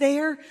that's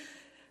there,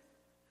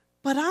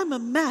 but I'm a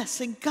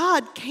mess, and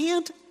God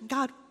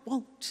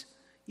won't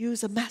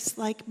use a mess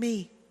like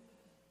me.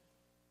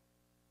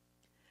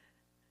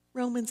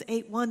 Romans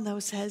 8:1, though,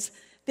 says,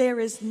 there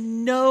is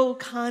no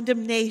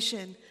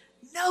condemnation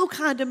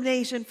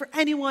for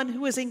anyone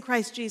who is in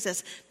Christ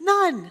Jesus.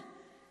 None.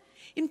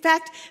 In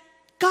fact,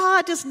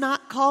 God does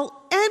not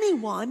call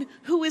anyone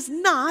who is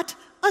not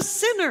a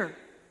sinner.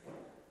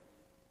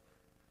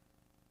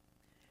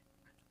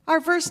 Our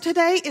verse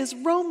today is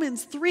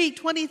Romans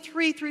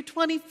 3:23 through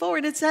 24,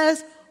 and it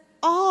says,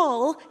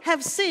 all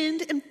have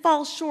sinned and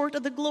fall short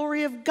of the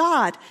glory of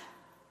God.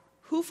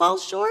 Who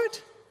falls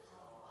short?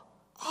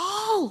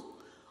 All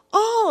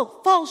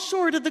fall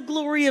short of the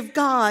glory of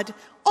God.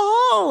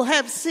 All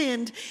have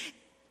sinned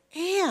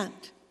and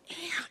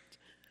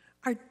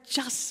are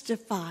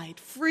justified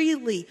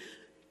freely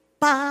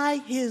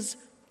by his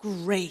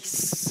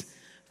grace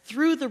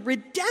through the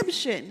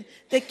redemption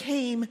that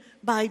came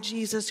by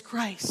Jesus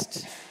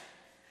Christ.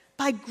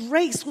 By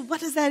grace, well,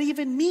 what does that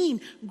even mean?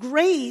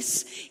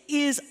 Grace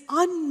is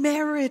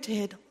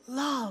unmerited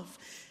love.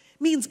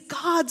 It means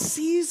God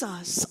sees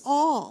us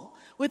all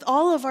with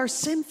all of our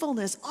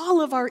sinfulness,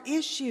 all of our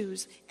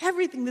issues,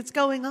 everything that's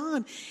going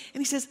on.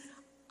 And he says,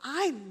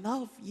 I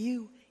love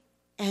you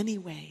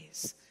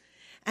anyways.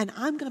 And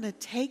I'm going to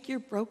take your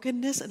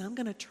brokenness and I'm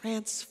going to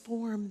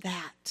transform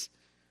that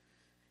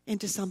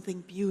into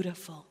something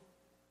beautiful.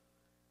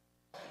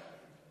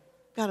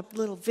 Got a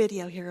little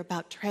video here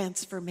about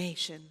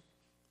transformation.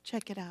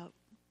 Check it out.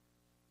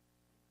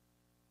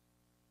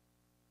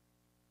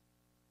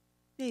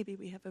 Maybe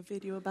we have a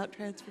video about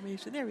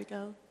transformation. There we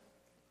go.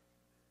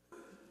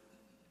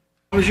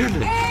 How was your day?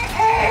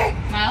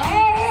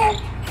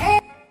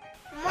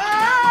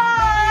 Well,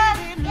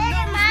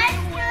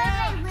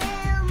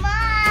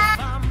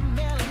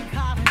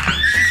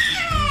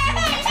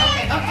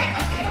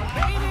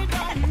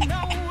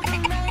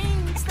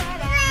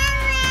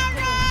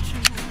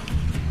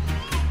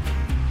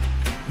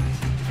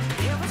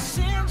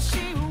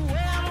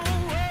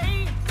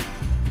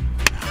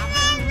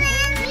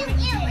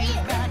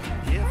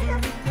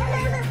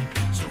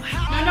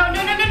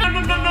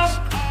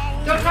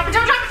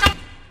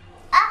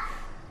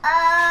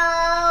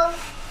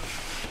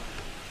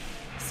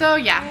 So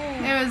yeah,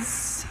 it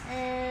was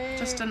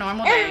just a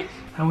normal day.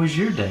 How was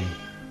your day?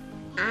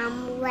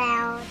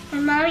 Well, my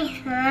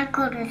mommy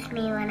snuggled with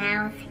me when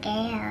I was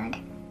scared.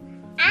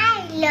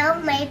 I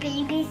love my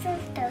baby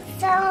sister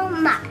so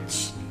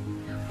much.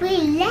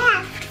 We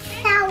laughed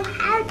so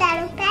hard that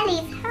our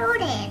bellies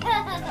hurted.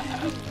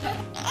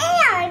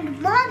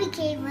 And Mommy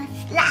gave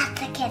us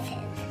lots of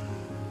kisses.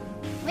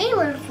 We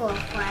were for a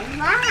fun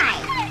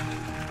ride.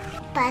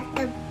 But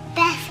the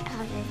best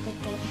part of the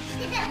day.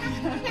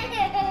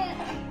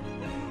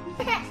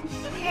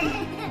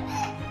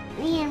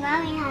 Me and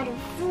Mommy had a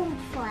food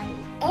party.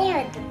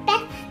 It was the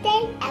best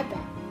day ever.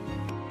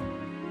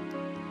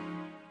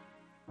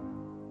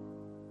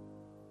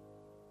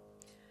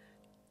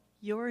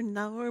 Your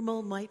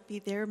normal might be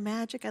their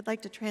magic. I'd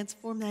like to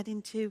transform that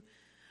into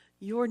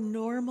your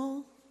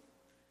normal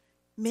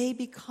may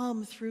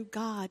become through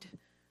God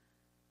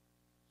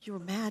your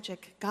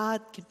magic.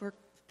 God can work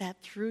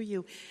that through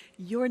you.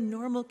 Your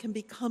normal can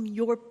become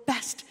your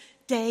best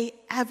day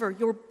ever.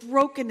 Your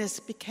brokenness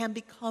can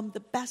become the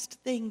best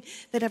thing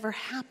that ever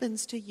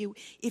happens to you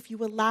if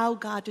you allow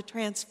God to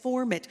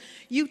transform it.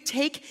 You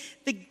take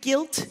the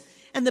guilt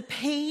and the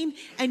pain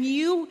and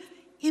you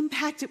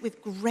impact it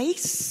with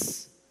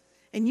grace,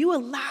 and you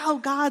allow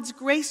God's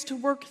grace to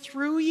work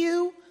through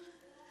you.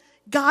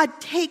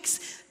 God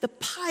takes the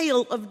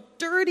pile of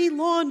dirty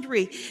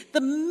laundry,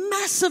 the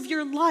mess of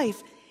your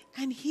life,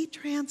 and he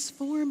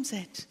transforms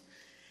it.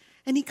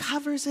 And he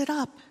covers it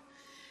up.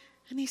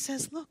 And he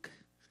says, look,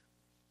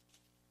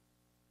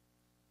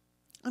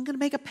 I'm going to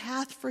make a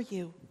path for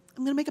you.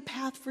 I'm going to make a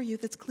path for you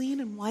that's clean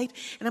and white,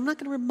 and I'm not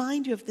going to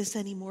remind you of this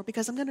anymore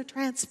because I'm going to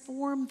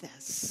transform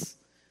this.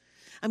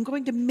 I'm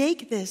going to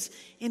make this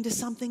into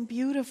something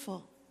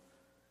beautiful.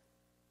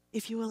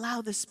 If you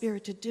allow the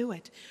Spirit to do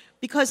it.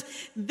 Because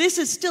this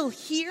is still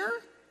here,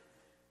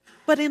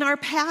 but in our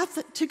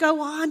path to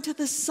go on to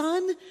the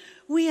Son,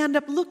 we end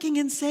up looking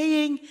and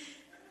saying,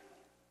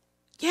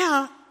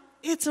 yeah,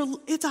 it's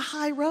a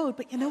high road,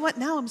 but you know what?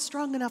 Now I'm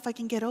strong enough I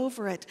can get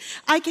over it.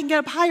 I can get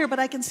up higher, but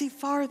I can see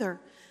farther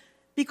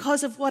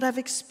because of what I've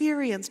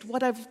experienced,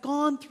 what I've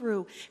gone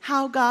through,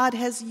 how God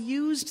has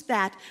used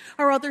that.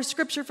 Our other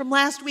scripture from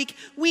last week,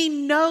 we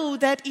know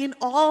that in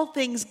all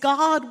things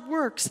God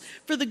works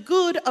for the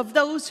good of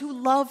those who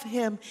love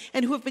him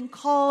and who have been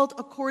called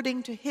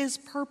according to his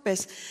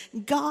purpose.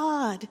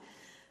 God,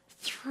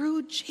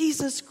 through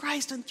Jesus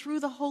Christ and through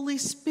the Holy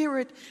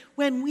Spirit,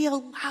 when we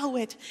allow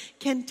it,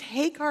 can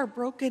take our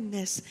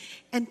brokenness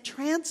and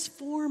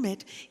transform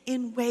it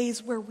in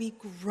ways where we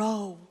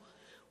grow.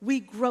 We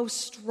grow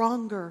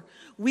stronger.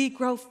 We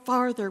grow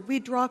farther. We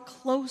draw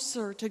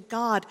closer to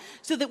God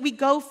so that we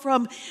go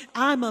from,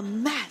 I'm a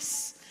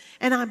mess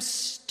and I'm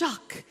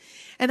stuck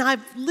and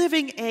I'm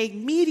living a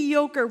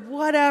mediocre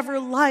whatever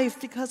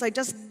life because I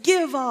just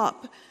give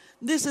up.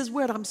 This is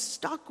what I'm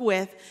stuck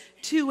with,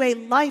 to a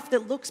life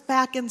that looks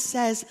back and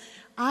says,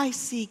 I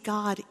see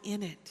God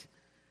in it.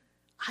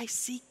 I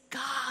see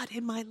God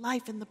in my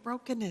life in the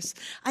brokenness.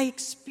 I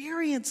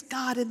experienced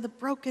God in the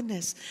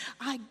brokenness.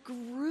 I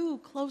grew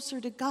closer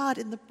to God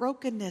in the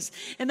brokenness.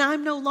 And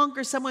I'm no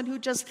longer someone who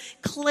just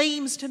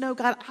claims to know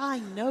God. I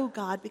know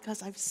God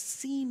because I've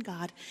seen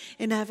God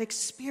and I've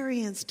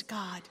experienced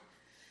God.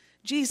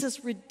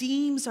 Jesus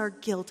redeems our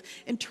guilt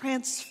and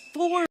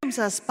transforms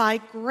us by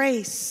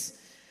grace.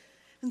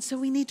 And so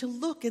we need to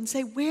look and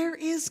say, where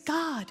is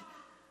God?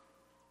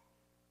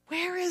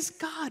 Where is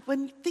God?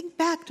 When you think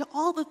back to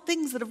all the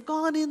things that have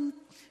gone into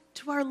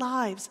our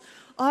lives,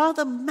 all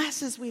the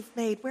messes we've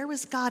made, where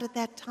was God at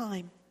that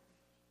time?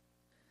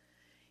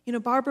 You know,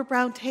 Barbara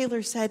Brown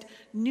Taylor said,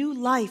 new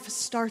life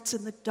starts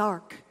in the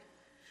dark.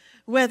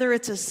 Whether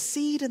it's a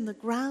seed in the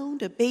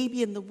ground, a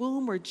baby in the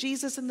womb, or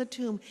Jesus in the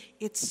tomb,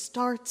 it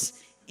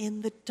starts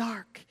in the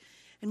dark.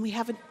 And we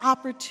have an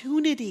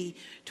opportunity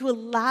to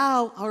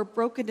allow our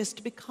brokenness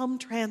to become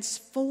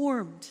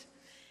transformed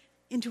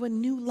into a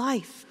new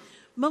life.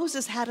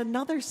 Moses had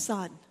another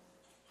son,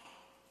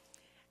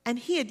 and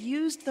he had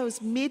used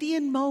those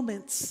Midian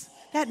moments,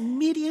 that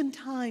Midian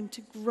time,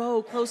 to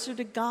grow closer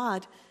to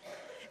God.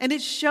 And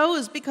it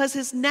shows because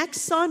his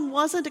next son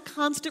wasn't a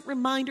constant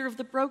reminder of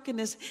the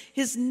brokenness.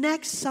 His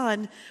next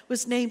son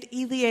was named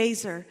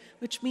Eliezer,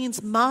 which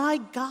means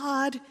my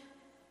God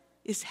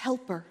is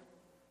helper.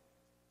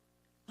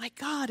 My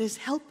God is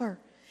helper.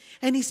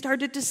 And he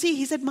started to see,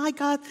 he said, my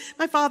God,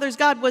 my father's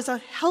God was a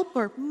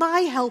helper,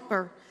 my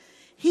helper.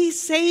 He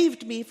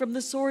saved me from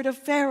the sword of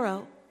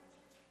Pharaoh.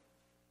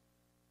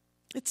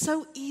 It's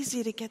so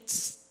easy to get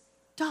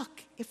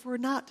stuck if we're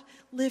not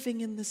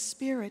living in the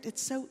Spirit.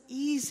 It's so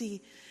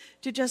easy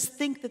to just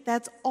think that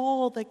that's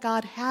all that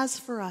God has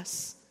for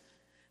us.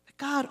 But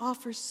God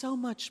offers so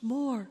much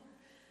more.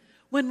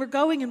 When we're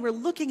going and we're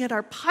looking at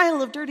our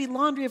pile of dirty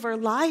laundry of our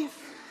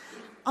life,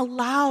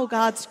 allow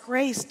God's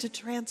grace to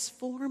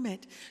transform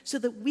it so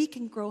that we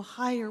can grow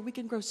higher, we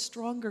can grow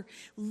stronger,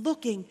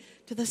 looking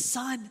to the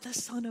Son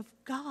of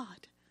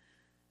God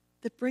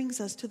that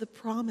brings us to the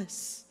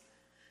promise.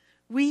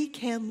 We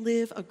can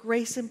live a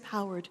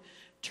grace-empowered,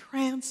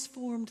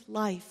 transformed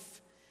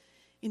life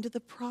into the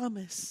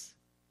promise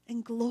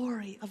and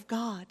glory of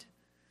God.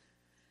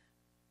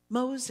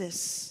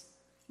 Moses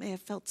may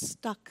have felt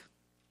stuck.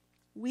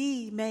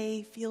 We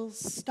may feel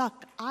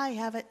stuck. I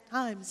have at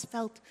times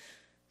felt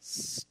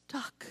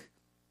stuck.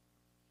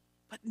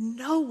 But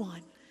no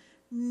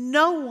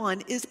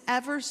one is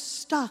ever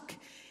stuck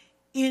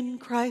in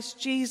Christ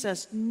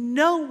Jesus.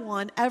 No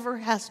one ever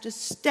has to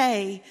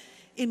stay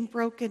in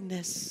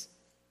brokenness.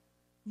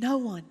 No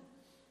one.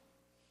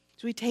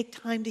 So we take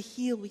time to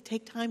heal. We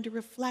take time to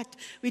reflect.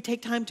 We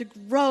take time to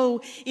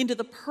grow into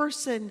the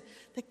person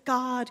that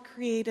God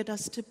created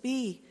us to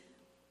be.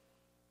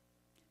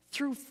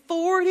 Through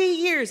 40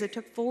 years, it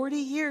took 40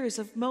 years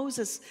of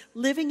Moses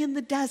living in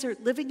the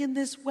desert, living in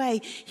this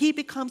way, he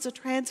becomes a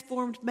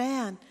transformed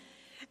man.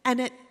 And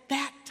at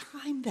that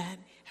time then,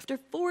 after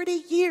 40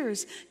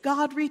 years,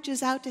 God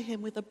reaches out to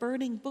him with a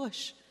burning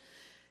bush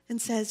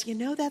and says, you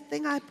know that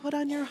thing I put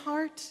on your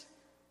heart?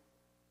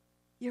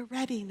 You're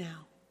ready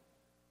now.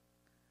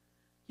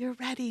 You're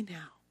ready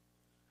now.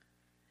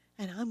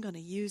 And I'm going to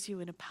use you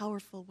in a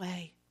powerful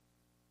way.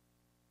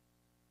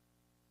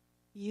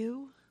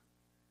 You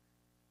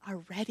are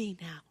ready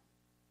now.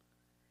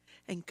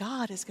 And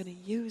God is going to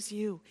use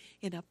you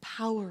in a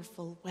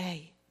powerful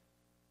way.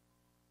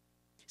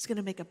 He's going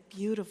to make a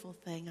beautiful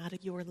thing out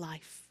of your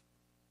life.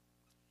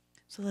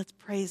 So let's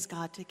praise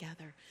God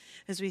together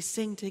as we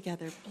sing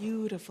together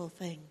beautiful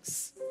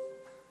things.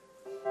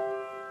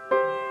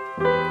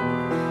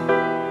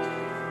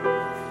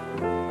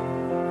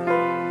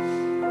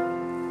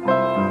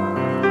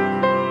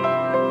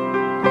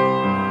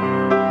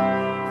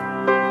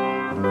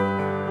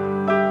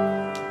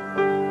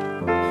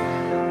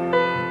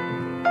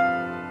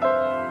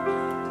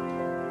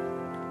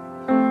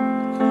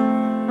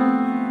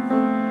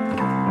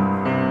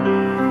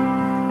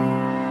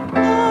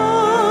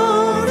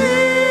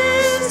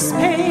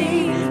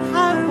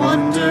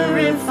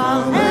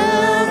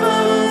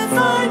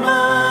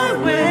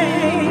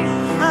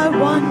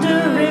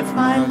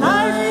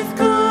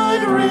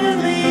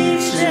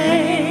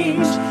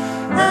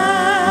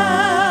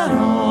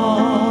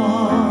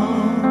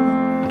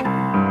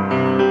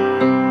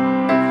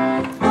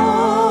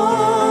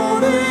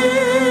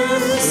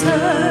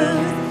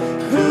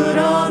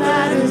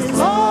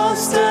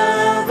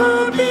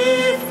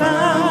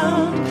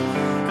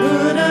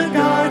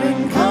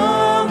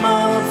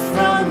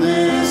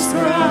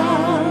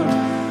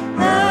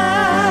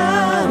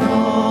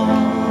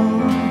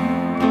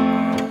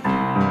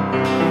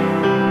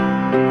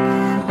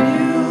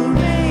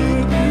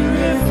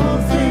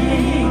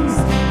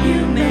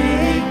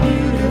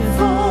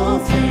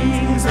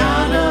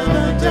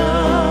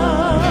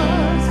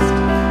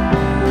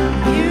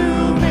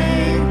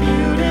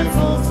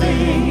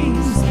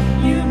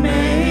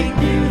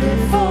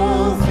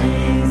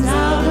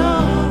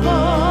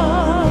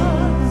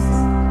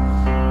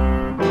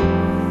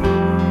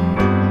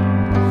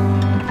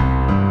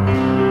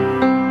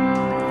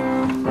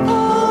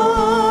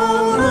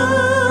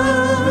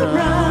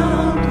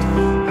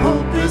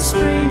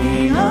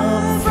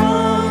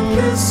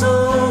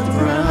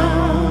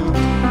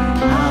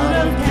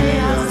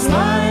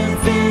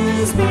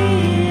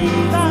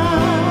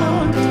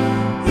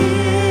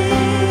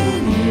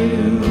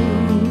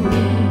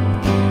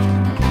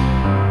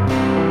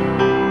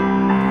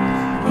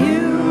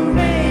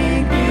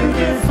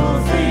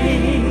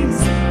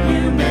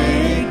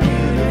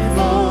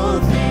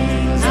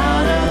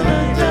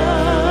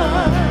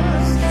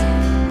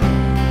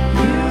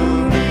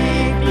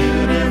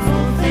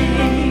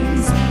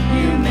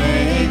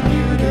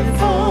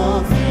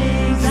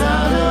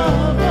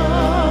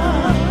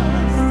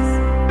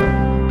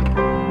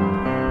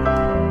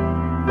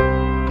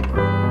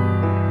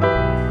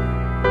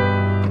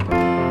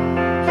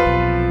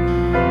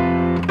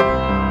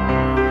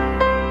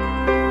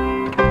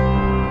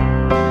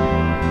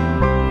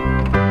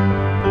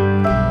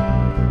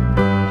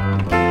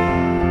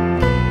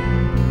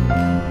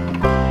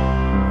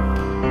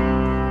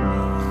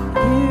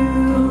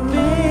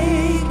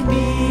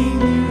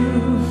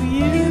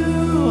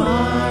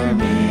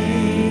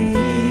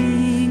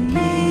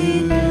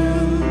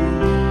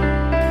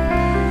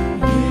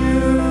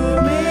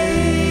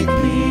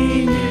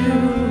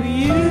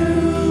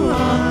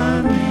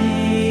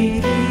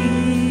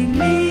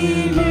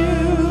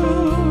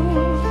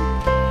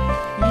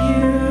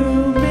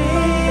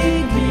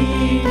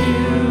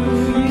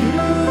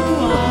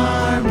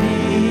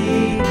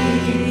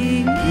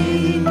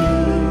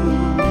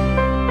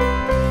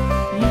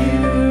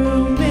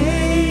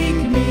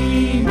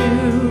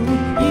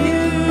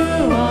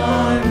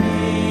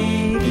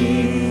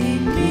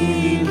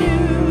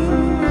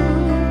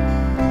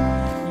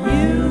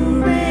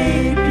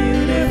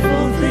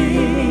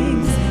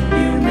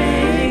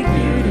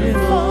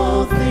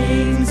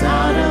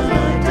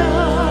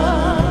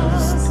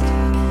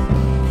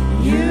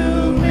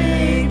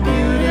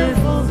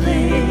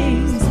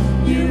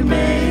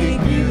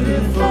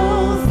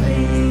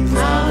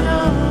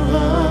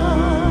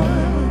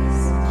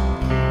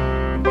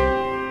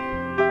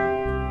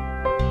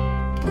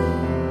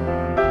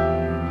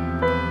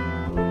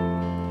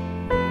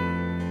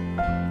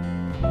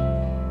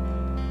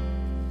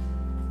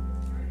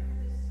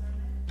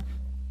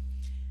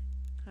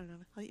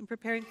 In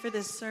preparing for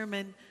this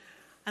sermon,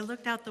 I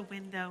looked out the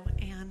window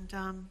and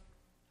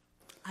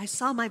I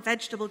saw my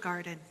vegetable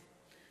garden,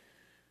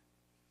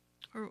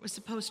 or it was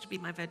supposed to be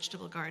my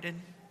vegetable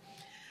garden.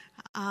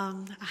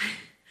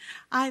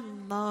 I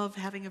love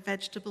having a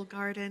vegetable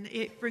garden.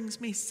 It brings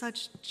me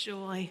such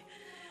joy.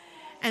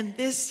 And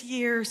this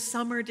year,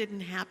 summer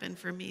didn't happen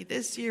for me.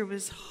 This year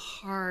was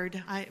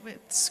hard. I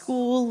went to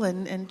school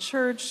and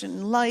church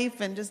and life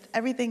and just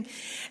everything.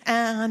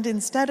 And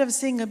instead of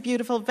seeing a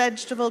beautiful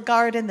vegetable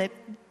garden that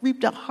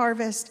reaped a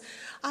harvest,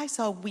 I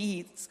saw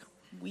weeds.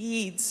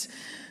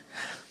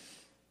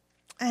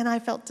 And I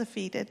felt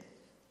defeated.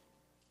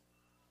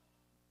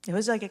 It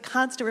was like a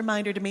constant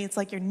reminder to me. It's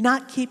like you're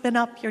not keeping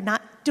up. You're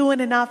not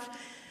doing enough.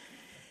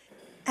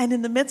 And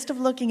in the midst of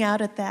looking out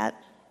at that,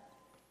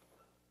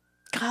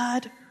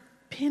 God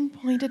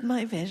pinpointed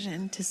my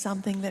vision to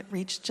something that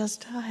reached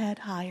just a head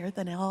higher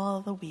than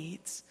all the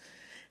weeds.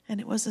 And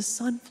it was a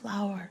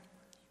sunflower.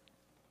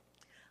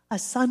 A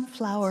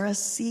sunflower, a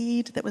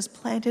seed that was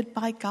planted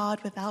by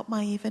God without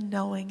my even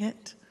knowing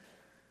it.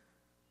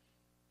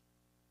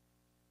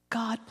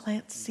 God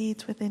plants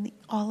seeds within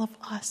all of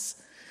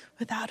us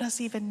without us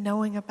even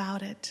knowing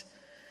about it.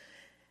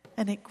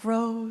 And it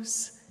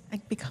grows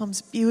and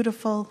becomes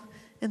beautiful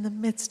in the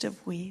midst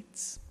of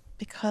weeds,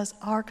 because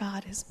our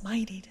God is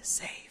mighty to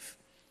save.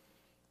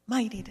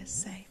 Mighty to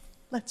save.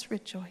 Let's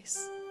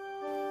rejoice.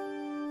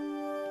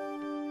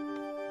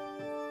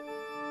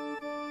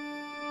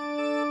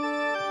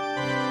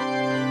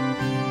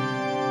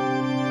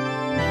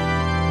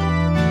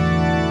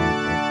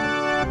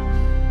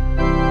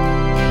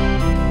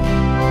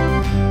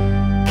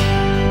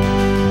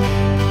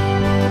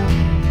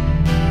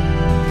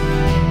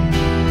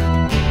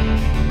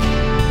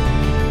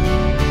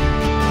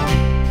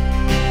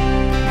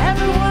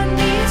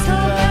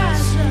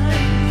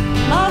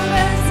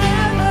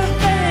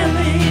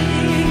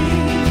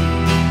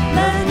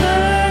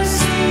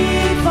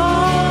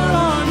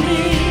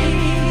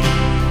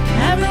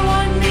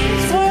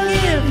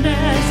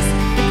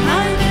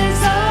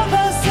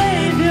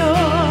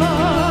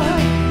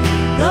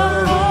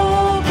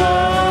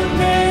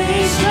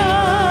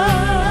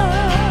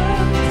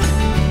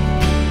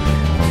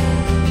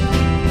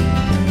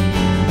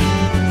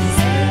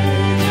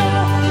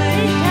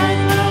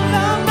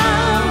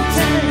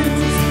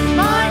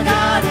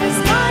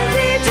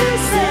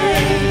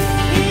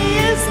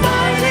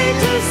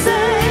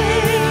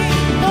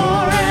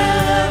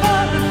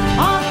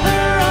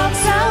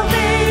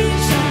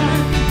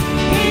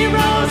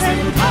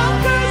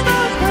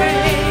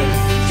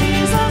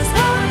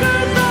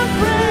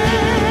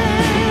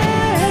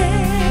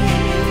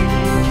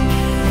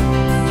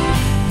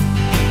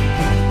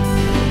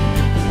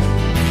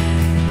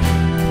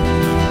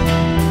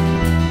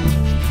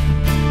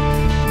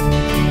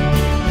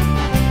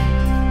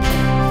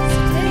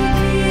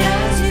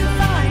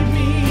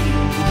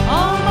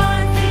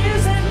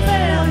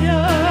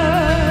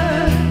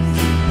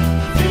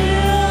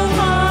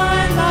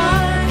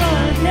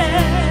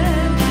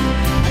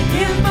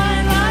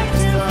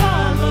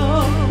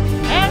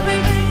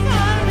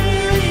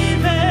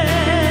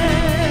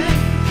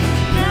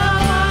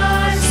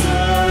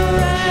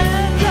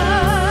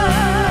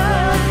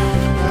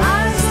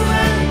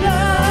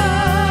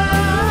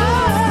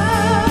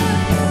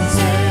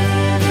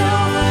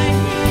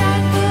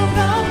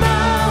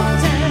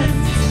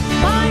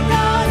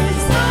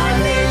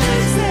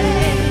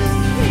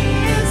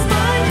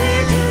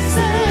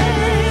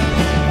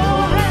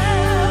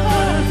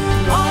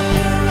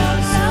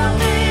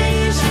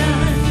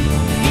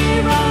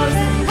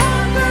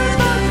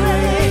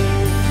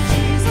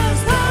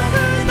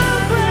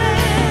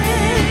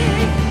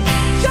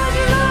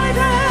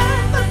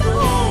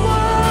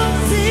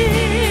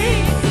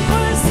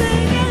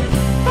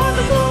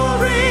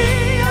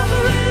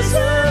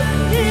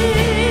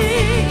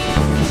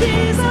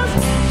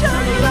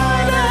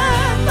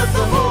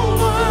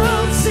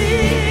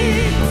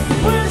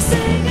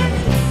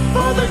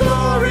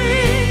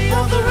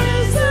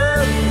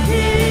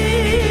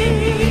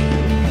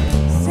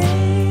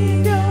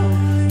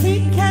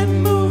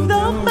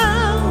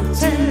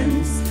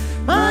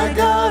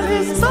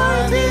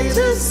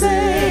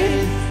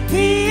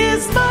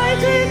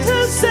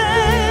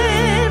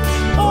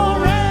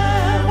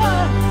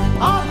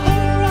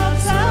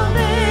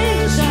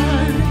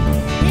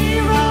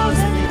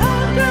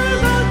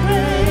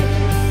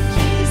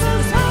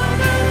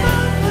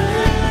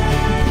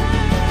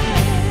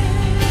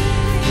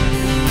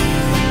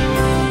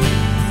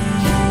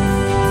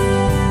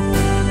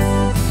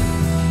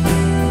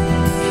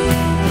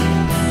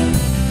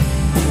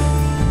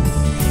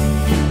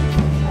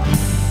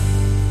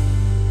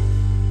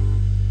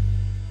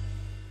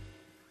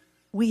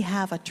 We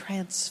have a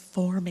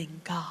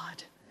transforming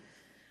God.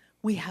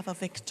 We have a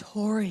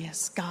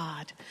victorious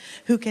God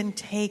who can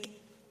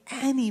take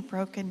any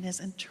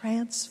brokenness and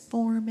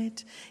transform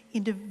it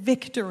into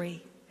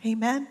victory.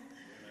 Amen?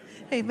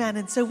 Amen.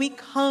 And so we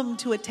come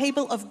to a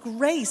table of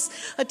grace,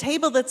 a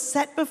table that's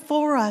set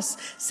before us,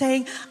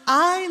 saying,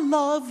 I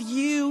love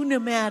you no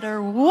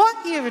matter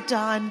what you've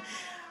done.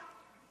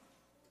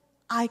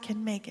 I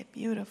can make it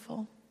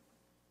beautiful.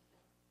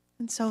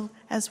 And so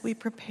as we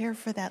prepare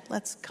for that,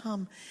 let's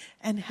come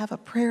and have a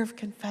prayer of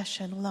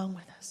confession along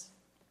with us.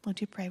 Won't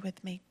you pray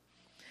with me?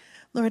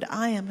 Lord,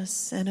 I am a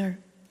sinner.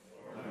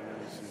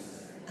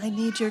 I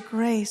need your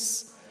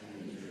grace.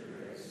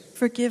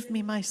 Forgive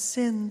me my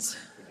sins.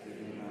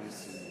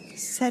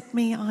 Set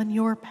me on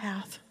your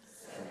path.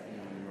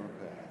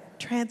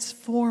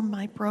 Transform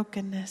my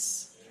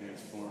brokenness.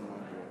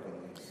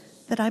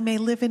 That I may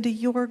live into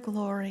your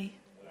glory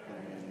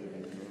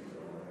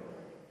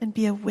and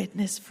be a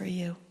witness for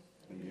you.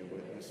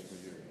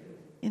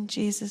 In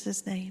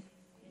Jesus' name.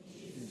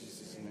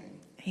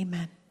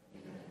 Amen.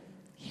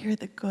 Hear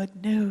the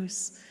good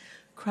news.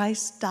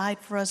 Christ died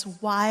for us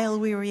while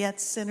we were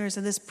yet sinners,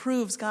 and this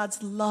proves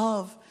God's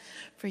love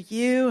for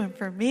you and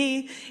for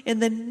me. In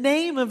the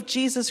name of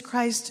Jesus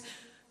Christ,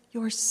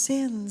 your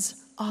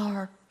sins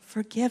are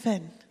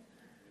forgiven.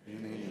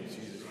 In the name of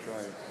Jesus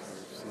Christ,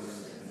 your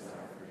sins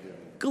are forgiven.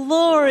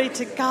 Glory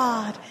to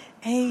God.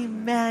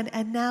 Amen.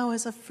 And now,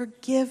 as a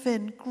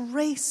forgiven,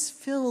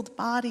 grace-filled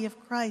body of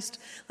Christ,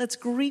 let's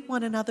greet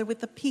one another with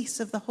the peace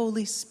of the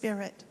Holy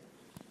Spirit.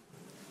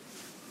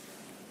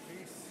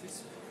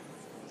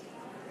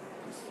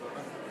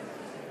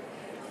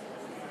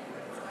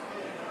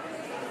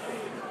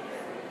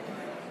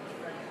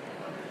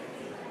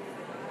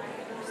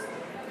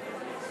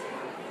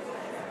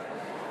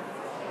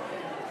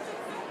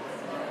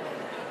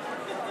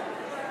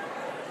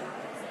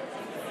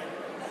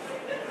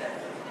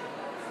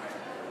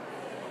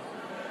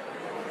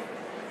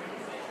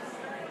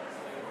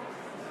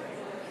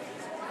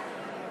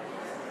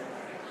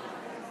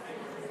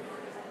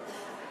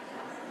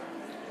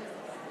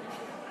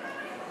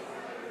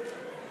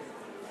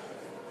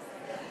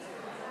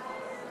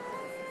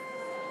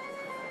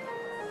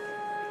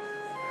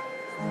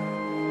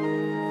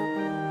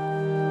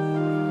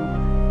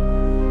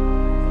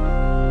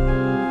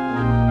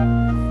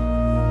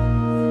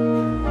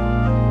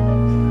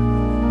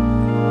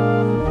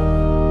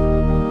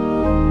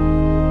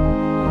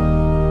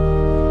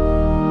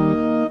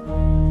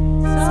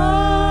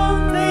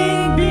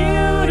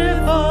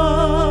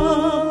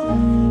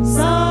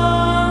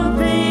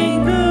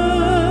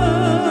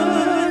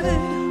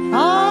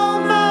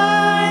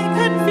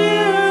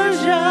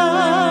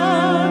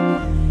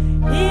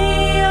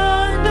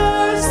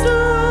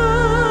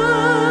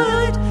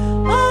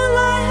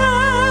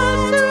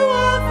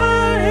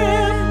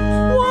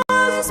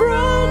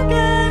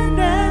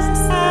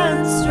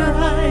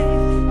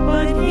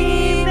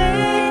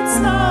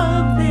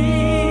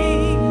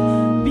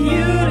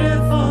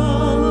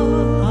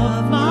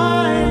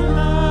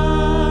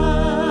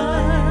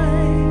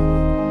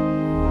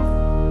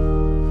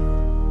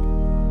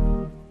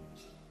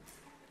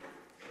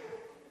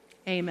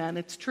 Amen.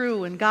 It's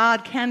true, and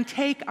God can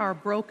take our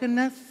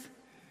brokenness.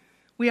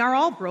 We are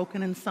all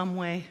broken in some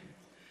way.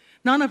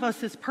 None of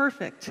us is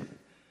perfect.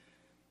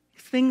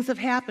 Things have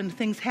happened.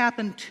 Things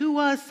happen to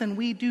us, and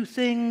we do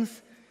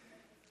things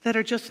that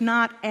are just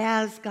not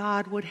as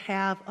God would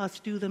have us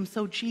do them.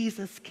 So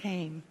Jesus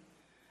came.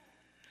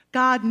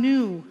 God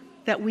knew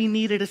that we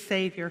needed a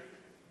Savior.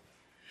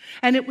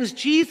 And it was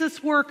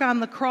Jesus' work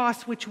on the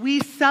cross, which we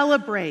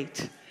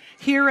celebrate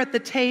here at the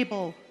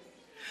table,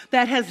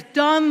 that has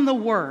done the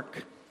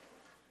work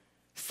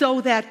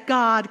so that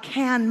God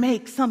can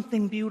make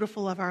something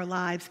beautiful of our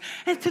lives.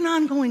 And it's an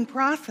ongoing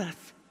process.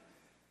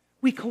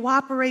 We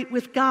cooperate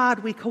with God,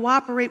 we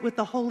cooperate with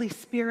the Holy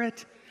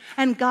Spirit,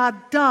 and God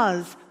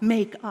does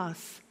make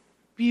us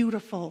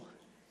beautiful.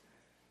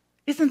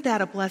 Isn't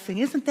that a blessing?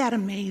 Isn't that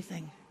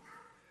amazing?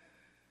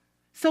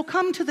 So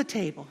come to the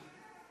table.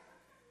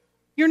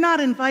 You're not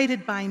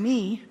invited by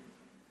me.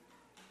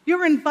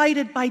 You're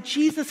invited by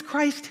Jesus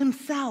Christ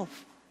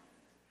himself.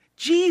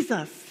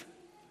 Jesus,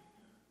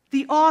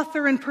 the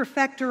author and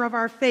perfecter of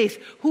our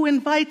faith, who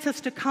invites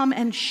us to come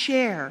and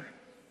share.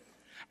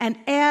 And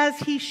as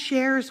he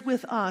shares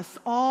with us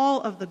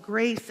all of the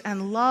grace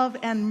and love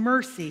and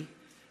mercy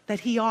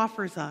that he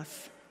offers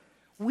us,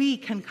 we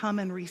can come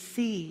and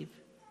receive.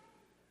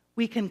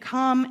 We can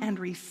come and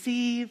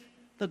receive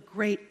the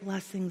great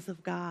blessings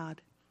of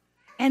God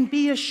and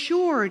be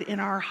assured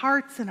in our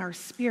hearts and our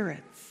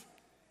spirits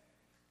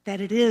that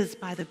it is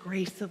by the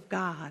grace of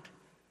God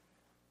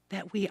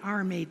that we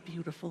are made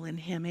beautiful in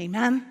him.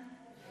 Amen?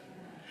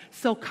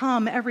 So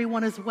come,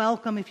 everyone is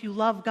welcome. If you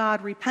love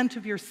God, repent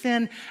of your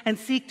sin, and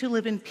seek to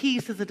live in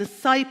peace as a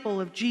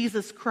disciple of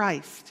Jesus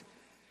Christ,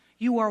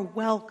 you are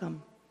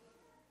welcome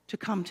to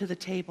come to the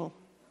table.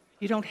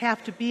 You don't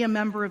have to be a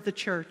member of the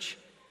church.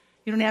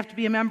 You don't have to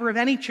be a member of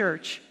any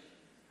church.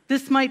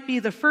 This might be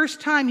the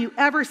first time you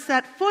ever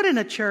set foot in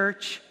a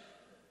church,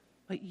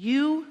 but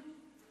you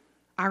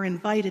are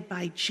invited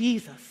by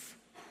Jesus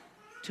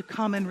to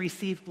come and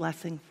receive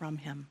blessing from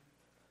him.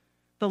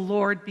 The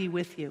Lord be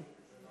with you.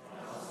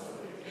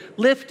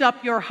 Lift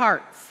up your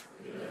hearts.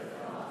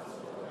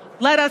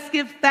 Let us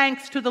give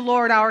thanks to the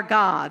Lord our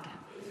God.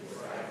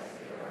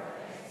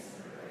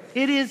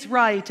 It is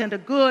right and a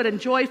good and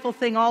joyful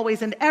thing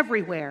always and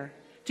everywhere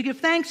to give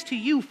thanks to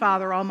you,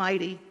 Father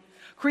Almighty,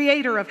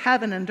 creator of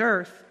heaven and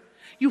earth.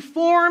 You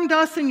formed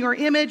us in your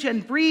image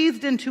and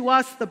breathed into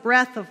us the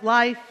breath of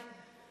life.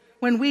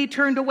 When we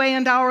turned away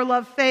and our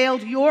love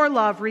failed, your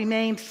love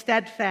remained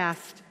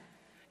steadfast.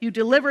 You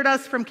delivered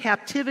us from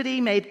captivity,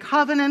 made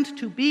covenant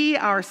to be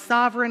our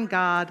sovereign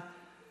God,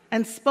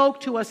 and spoke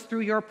to us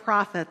through your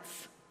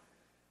prophets.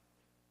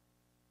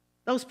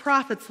 Those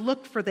prophets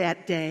looked for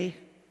that day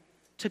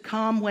to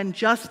come when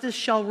justice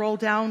shall roll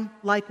down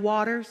like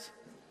waters,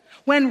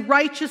 when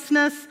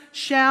righteousness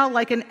shall,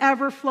 like an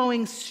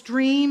ever-flowing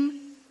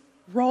stream,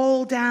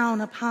 roll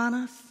down upon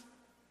us,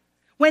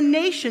 when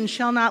nation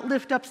shall not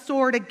lift up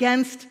sword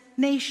against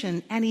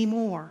nation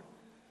anymore,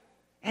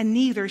 and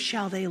neither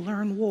shall they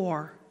learn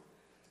war.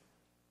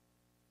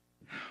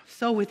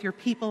 So with your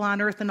people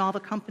on earth and all the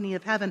company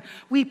of heaven,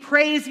 we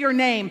praise your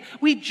name.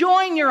 We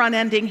join your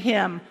unending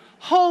hymn,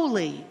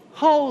 Holy,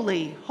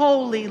 holy,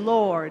 holy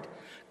Lord,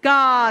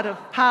 God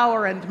of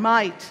power and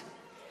might.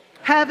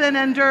 Heaven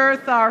and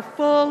earth are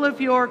full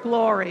of your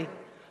glory.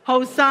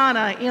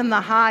 Hosanna in the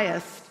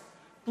highest.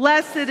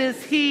 Blessed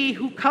is he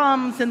who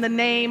comes in the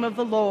name of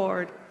the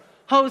Lord.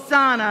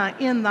 Hosanna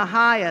in the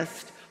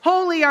highest.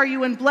 Holy are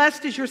you and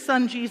blessed is your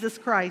Son, Jesus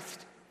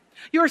Christ.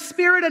 Your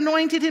Spirit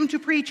anointed him to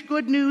preach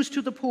good news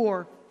to the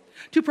poor,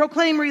 to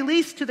proclaim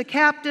release to the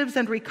captives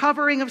and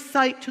recovering of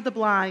sight to the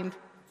blind,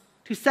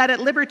 to set at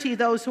liberty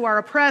those who are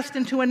oppressed,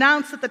 and to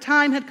announce that the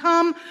time had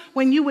come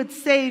when you would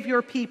save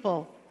your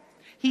people.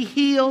 He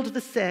healed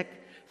the sick,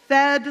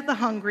 fed the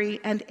hungry,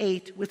 and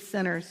ate with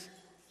sinners.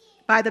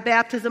 By the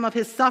baptism of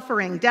his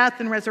suffering, death,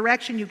 and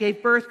resurrection, you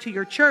gave birth to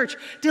your church,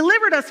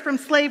 delivered us from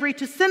slavery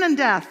to sin and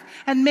death,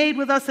 and made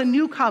with us a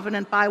new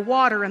covenant by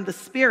water and the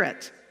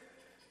Spirit.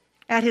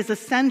 At his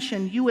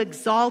ascension, you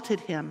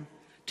exalted him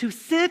to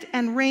sit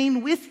and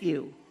reign with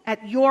you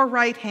at your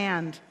right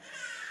hand.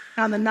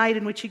 On the night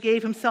in which he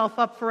gave himself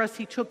up for us,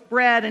 he took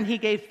bread and he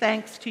gave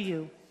thanks to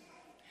you.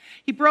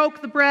 He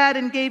broke the bread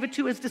and gave it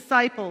to his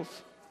disciples.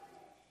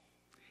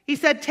 He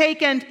said,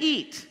 "Take and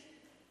eat.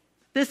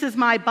 This is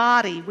my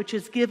body, which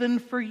is given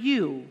for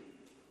you."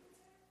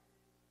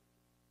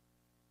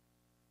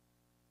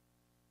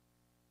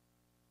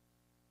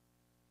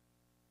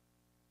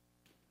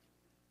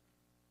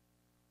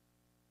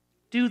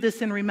 Do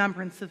this in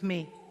remembrance of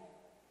me.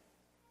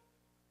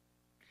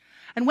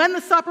 And when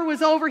the supper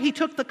was over, he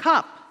took the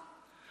cup.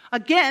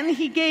 Again,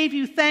 he gave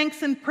you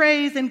thanks and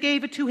praise and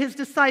gave it to his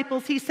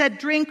disciples. He said,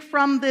 "Drink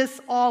from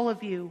this, all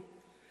of you.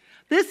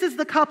 This is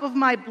the cup of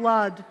my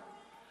blood,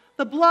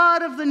 the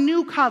blood of the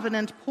new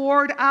covenant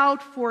poured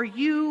out for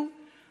you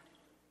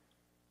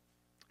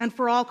and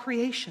for all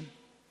creation.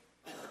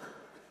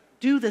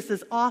 Do this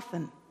as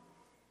often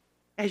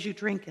as you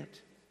drink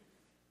it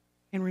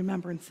in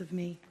remembrance of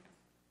me."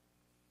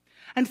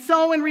 And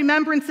so, in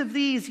remembrance of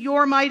these,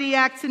 your mighty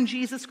acts in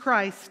Jesus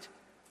Christ,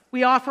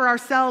 we offer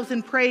ourselves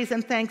in praise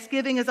and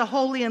thanksgiving as a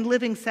holy and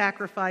living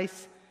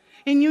sacrifice,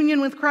 in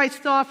union with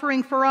Christ's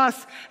offering for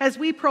us as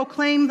we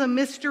proclaim the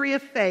mystery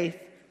of faith.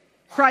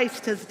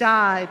 Christ has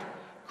died.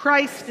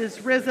 Christ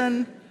is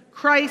risen.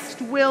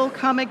 Christ will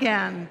come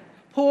again.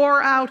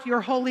 Pour out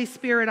your Holy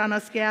Spirit on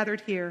us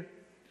gathered here,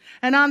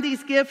 and on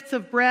these gifts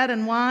of bread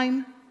and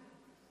wine.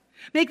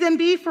 Make them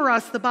be for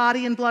us the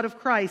body and blood of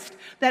Christ,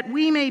 that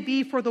we may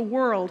be for the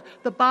world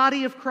the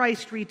body of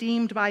Christ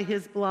redeemed by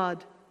his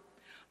blood.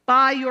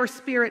 By your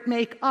Spirit,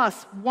 make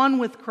us one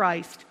with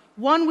Christ,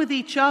 one with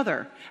each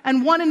other,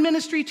 and one in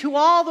ministry to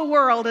all the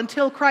world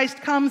until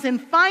Christ comes in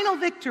final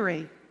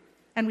victory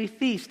and we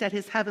feast at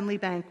his heavenly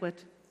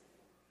banquet.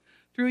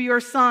 Through your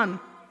Son,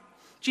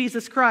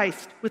 Jesus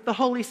Christ, with the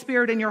Holy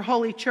Spirit in your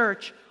holy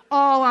church,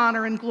 all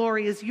honor and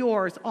glory is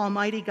yours,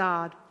 Almighty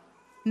God,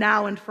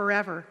 now and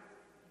forever.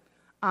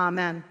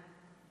 Amen.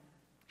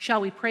 Shall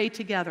we pray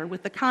together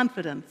with the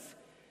confidence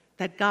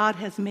that God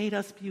has made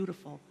us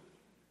beautiful?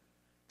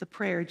 The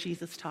prayer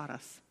Jesus taught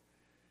us.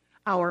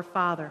 Our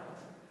Father,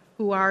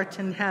 who art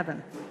in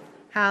heaven,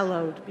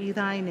 hallowed be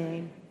thy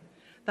name.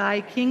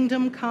 Thy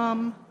kingdom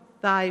come,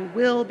 thy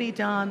will be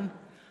done,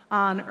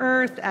 on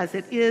earth as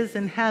it is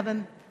in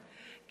heaven.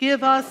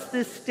 Give us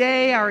this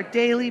day our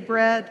daily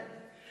bread,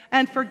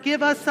 and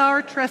forgive us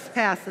our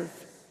trespasses,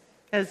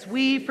 as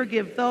we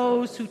forgive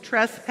those who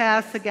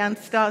trespass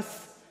against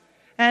us.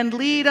 And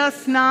lead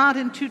us not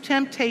into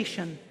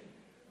temptation,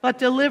 but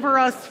deliver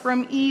us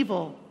from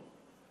evil.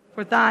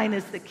 For thine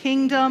is the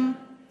kingdom,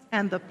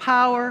 and the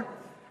power,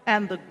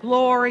 and the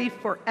glory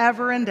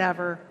forever and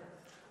ever.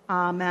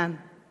 Amen.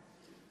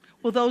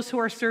 Will those who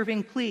are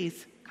serving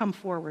please come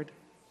forward?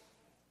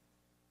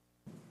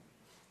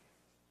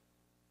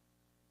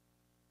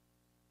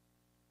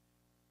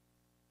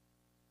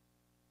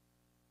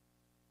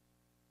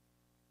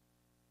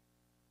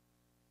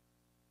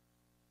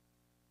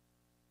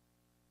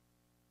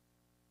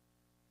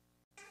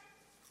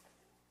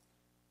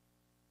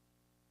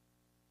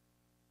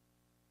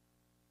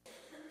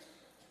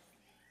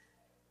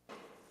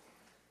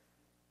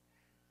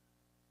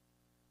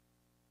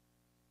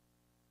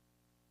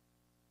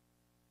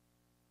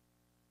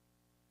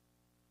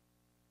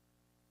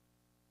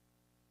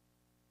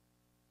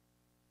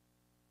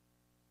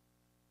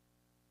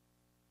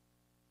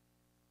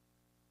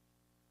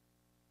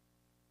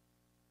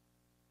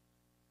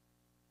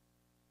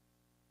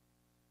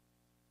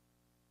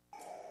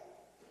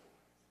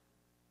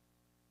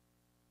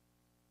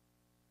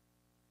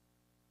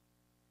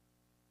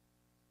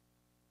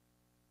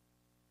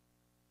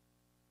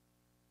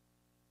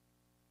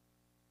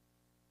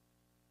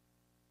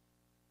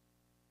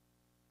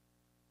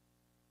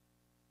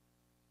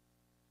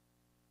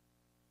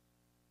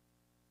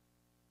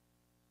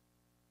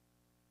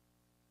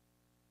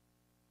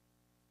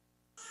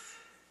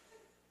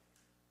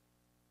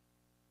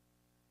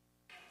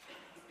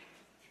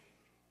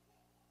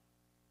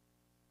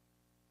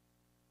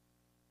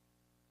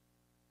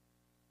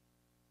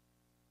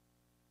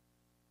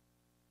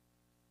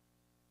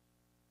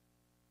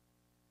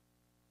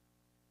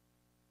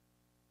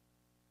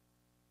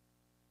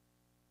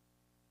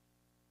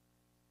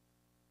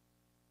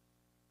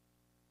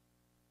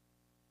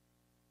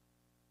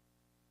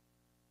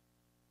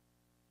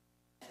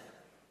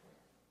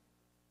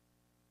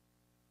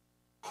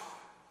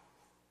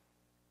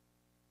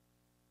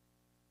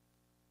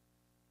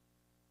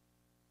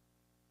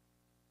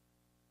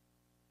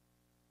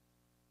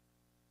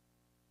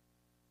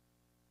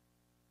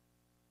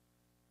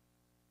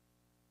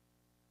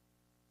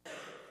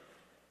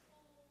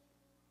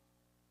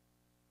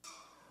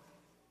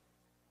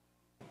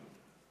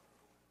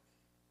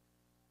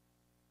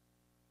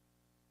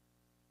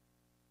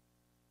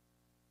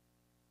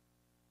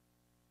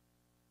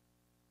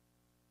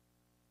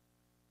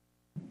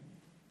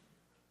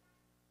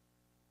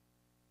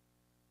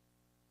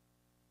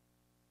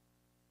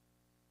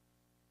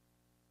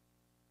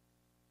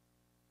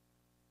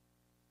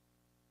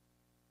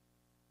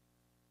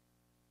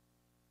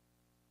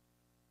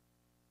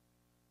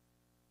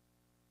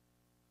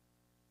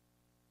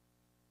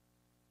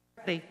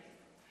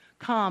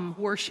 Come,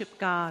 worship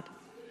God.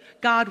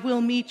 God will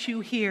meet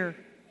you here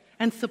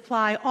and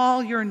supply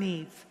all your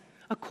needs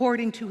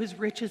according to his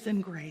riches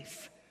and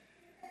grace.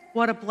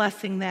 What a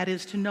blessing that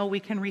is to know we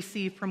can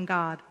receive from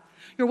God.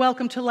 You're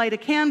welcome to light a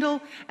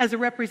candle as a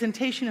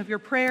representation of your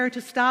prayer,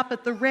 to stop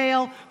at the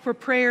rail for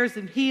prayers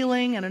and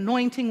healing and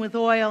anointing with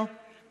oil.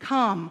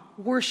 Come,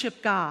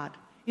 worship God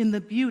in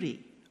the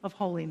beauty of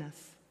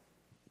holiness.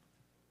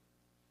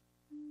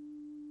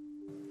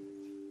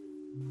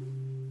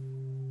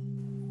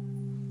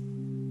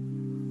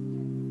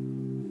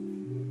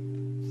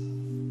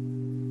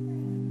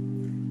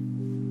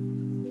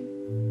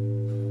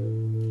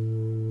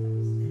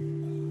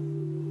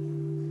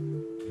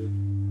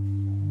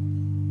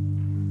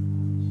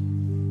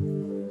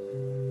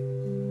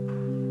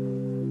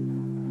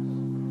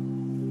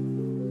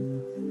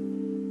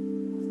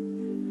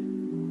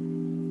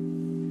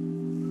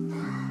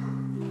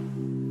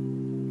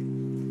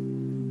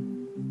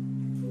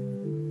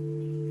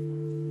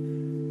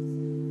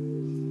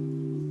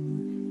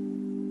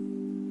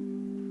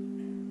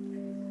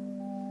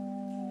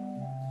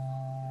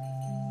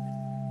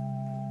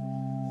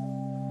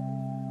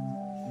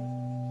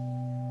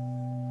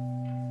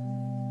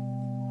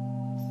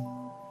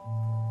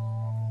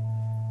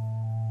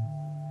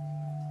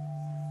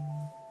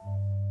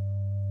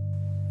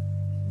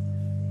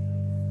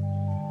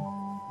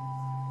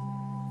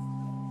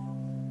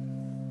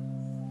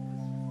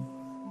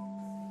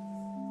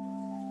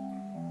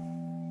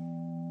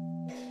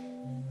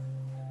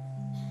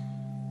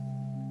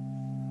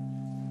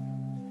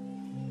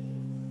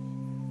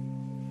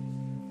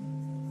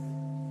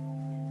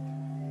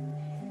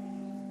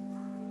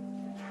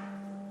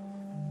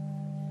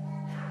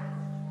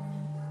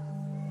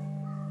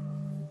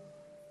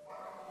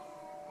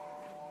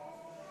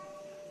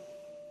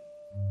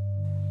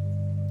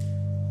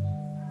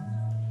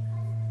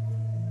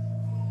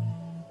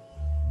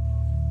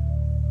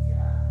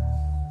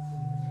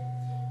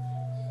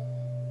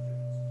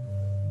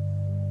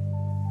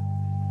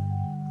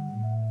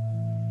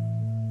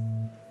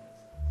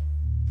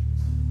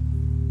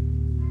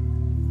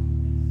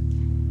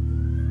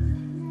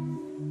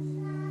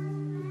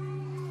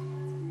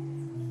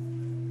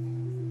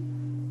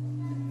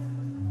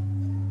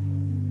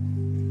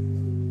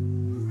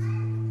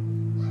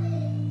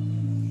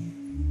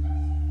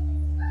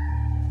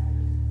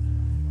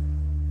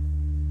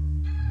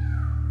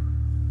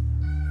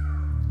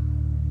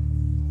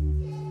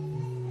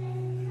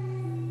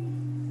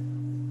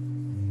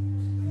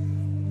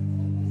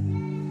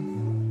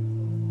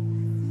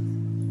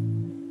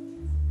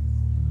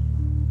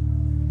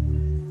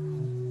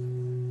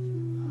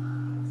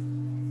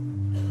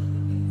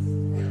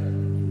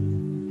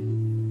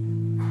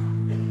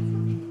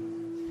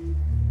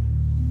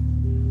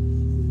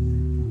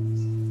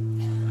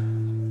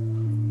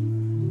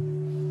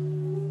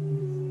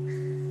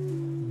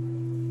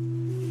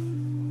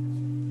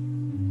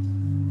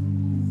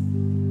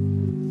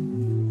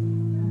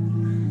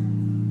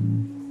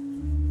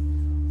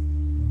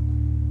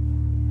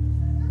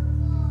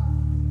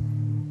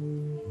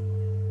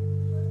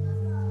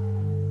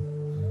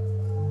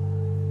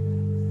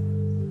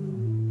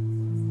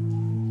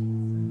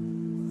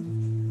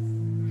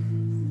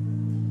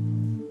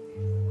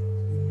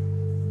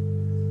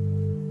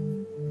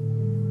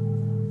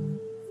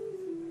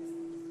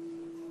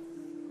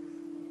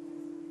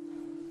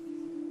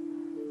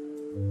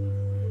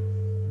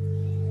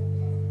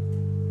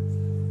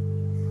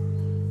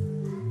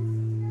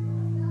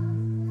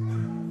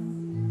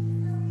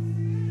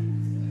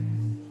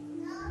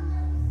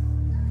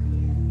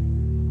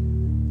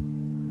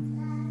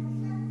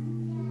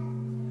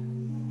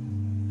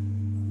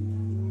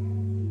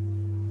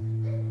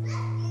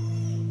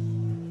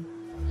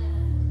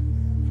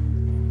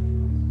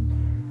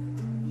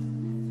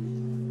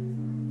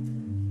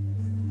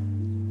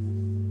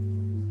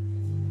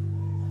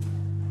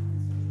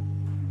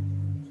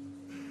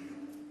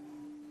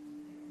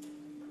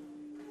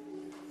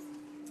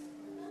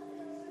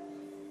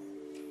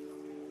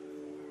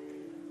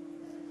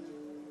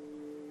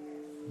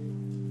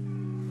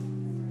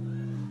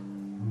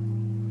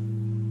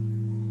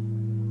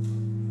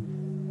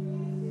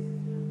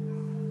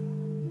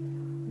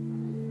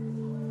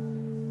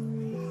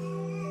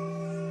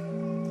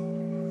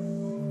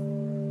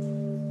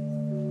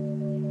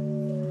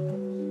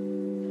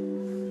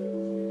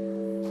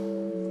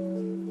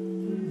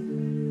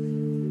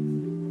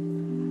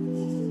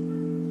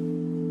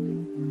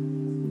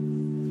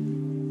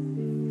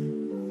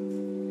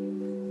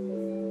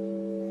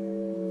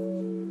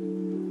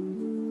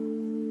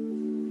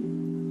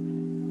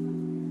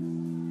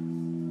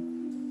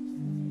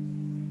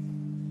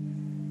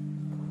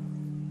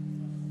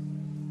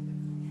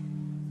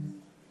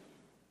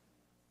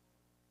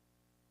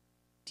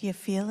 Do you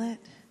feel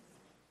it?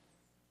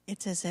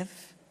 It's as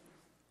if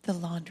the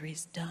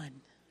laundry's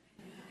done.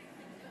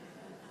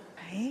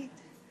 Right?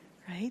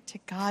 Right? To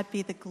God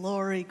be the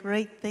glory,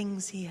 great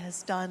things he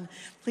has done.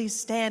 Please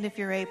stand if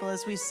you're able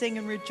as we sing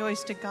and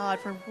rejoice to God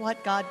for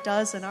what God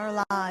does in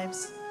our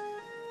lives.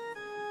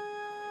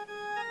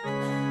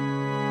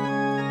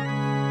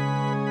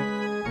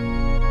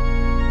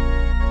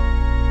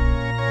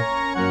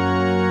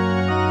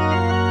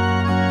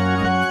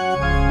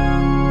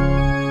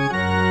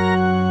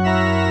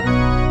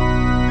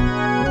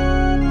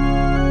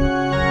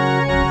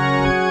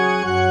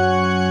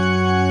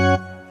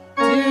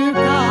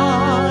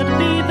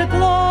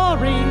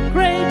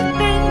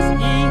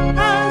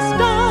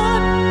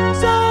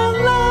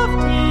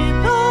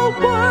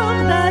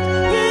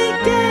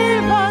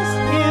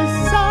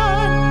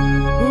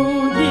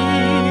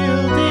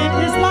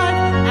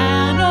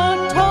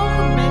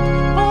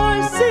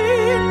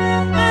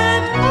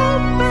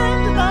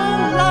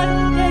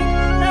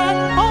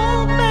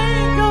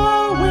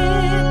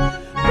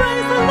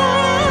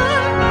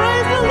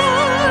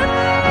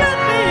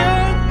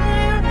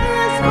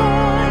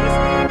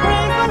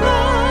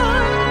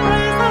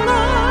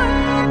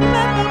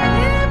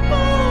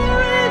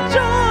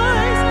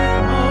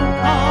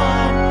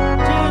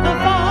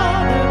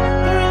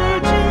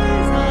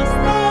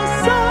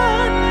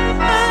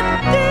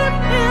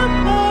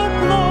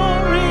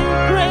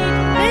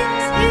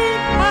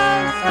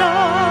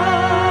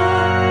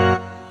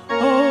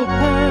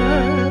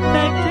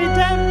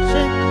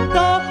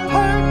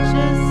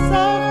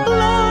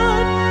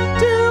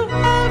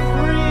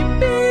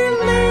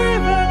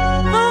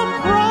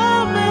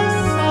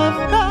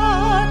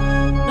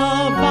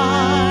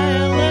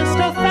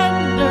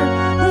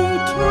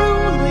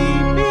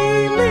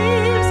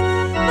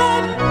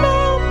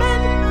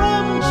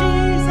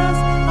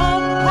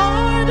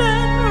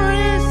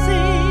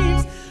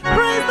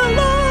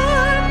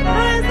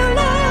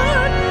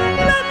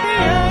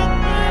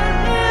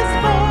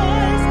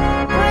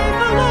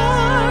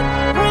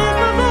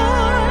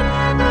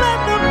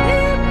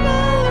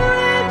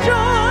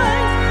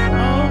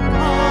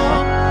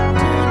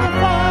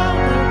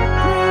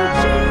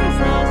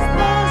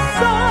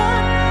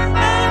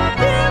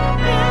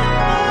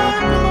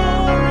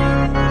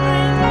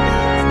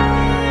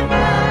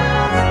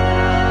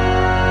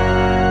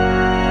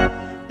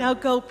 Now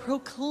go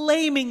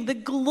proclaiming the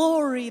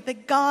glory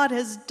that God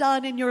has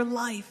done in your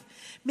life,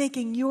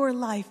 making your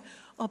life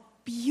a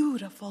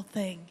beautiful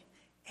thing.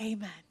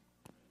 Amen.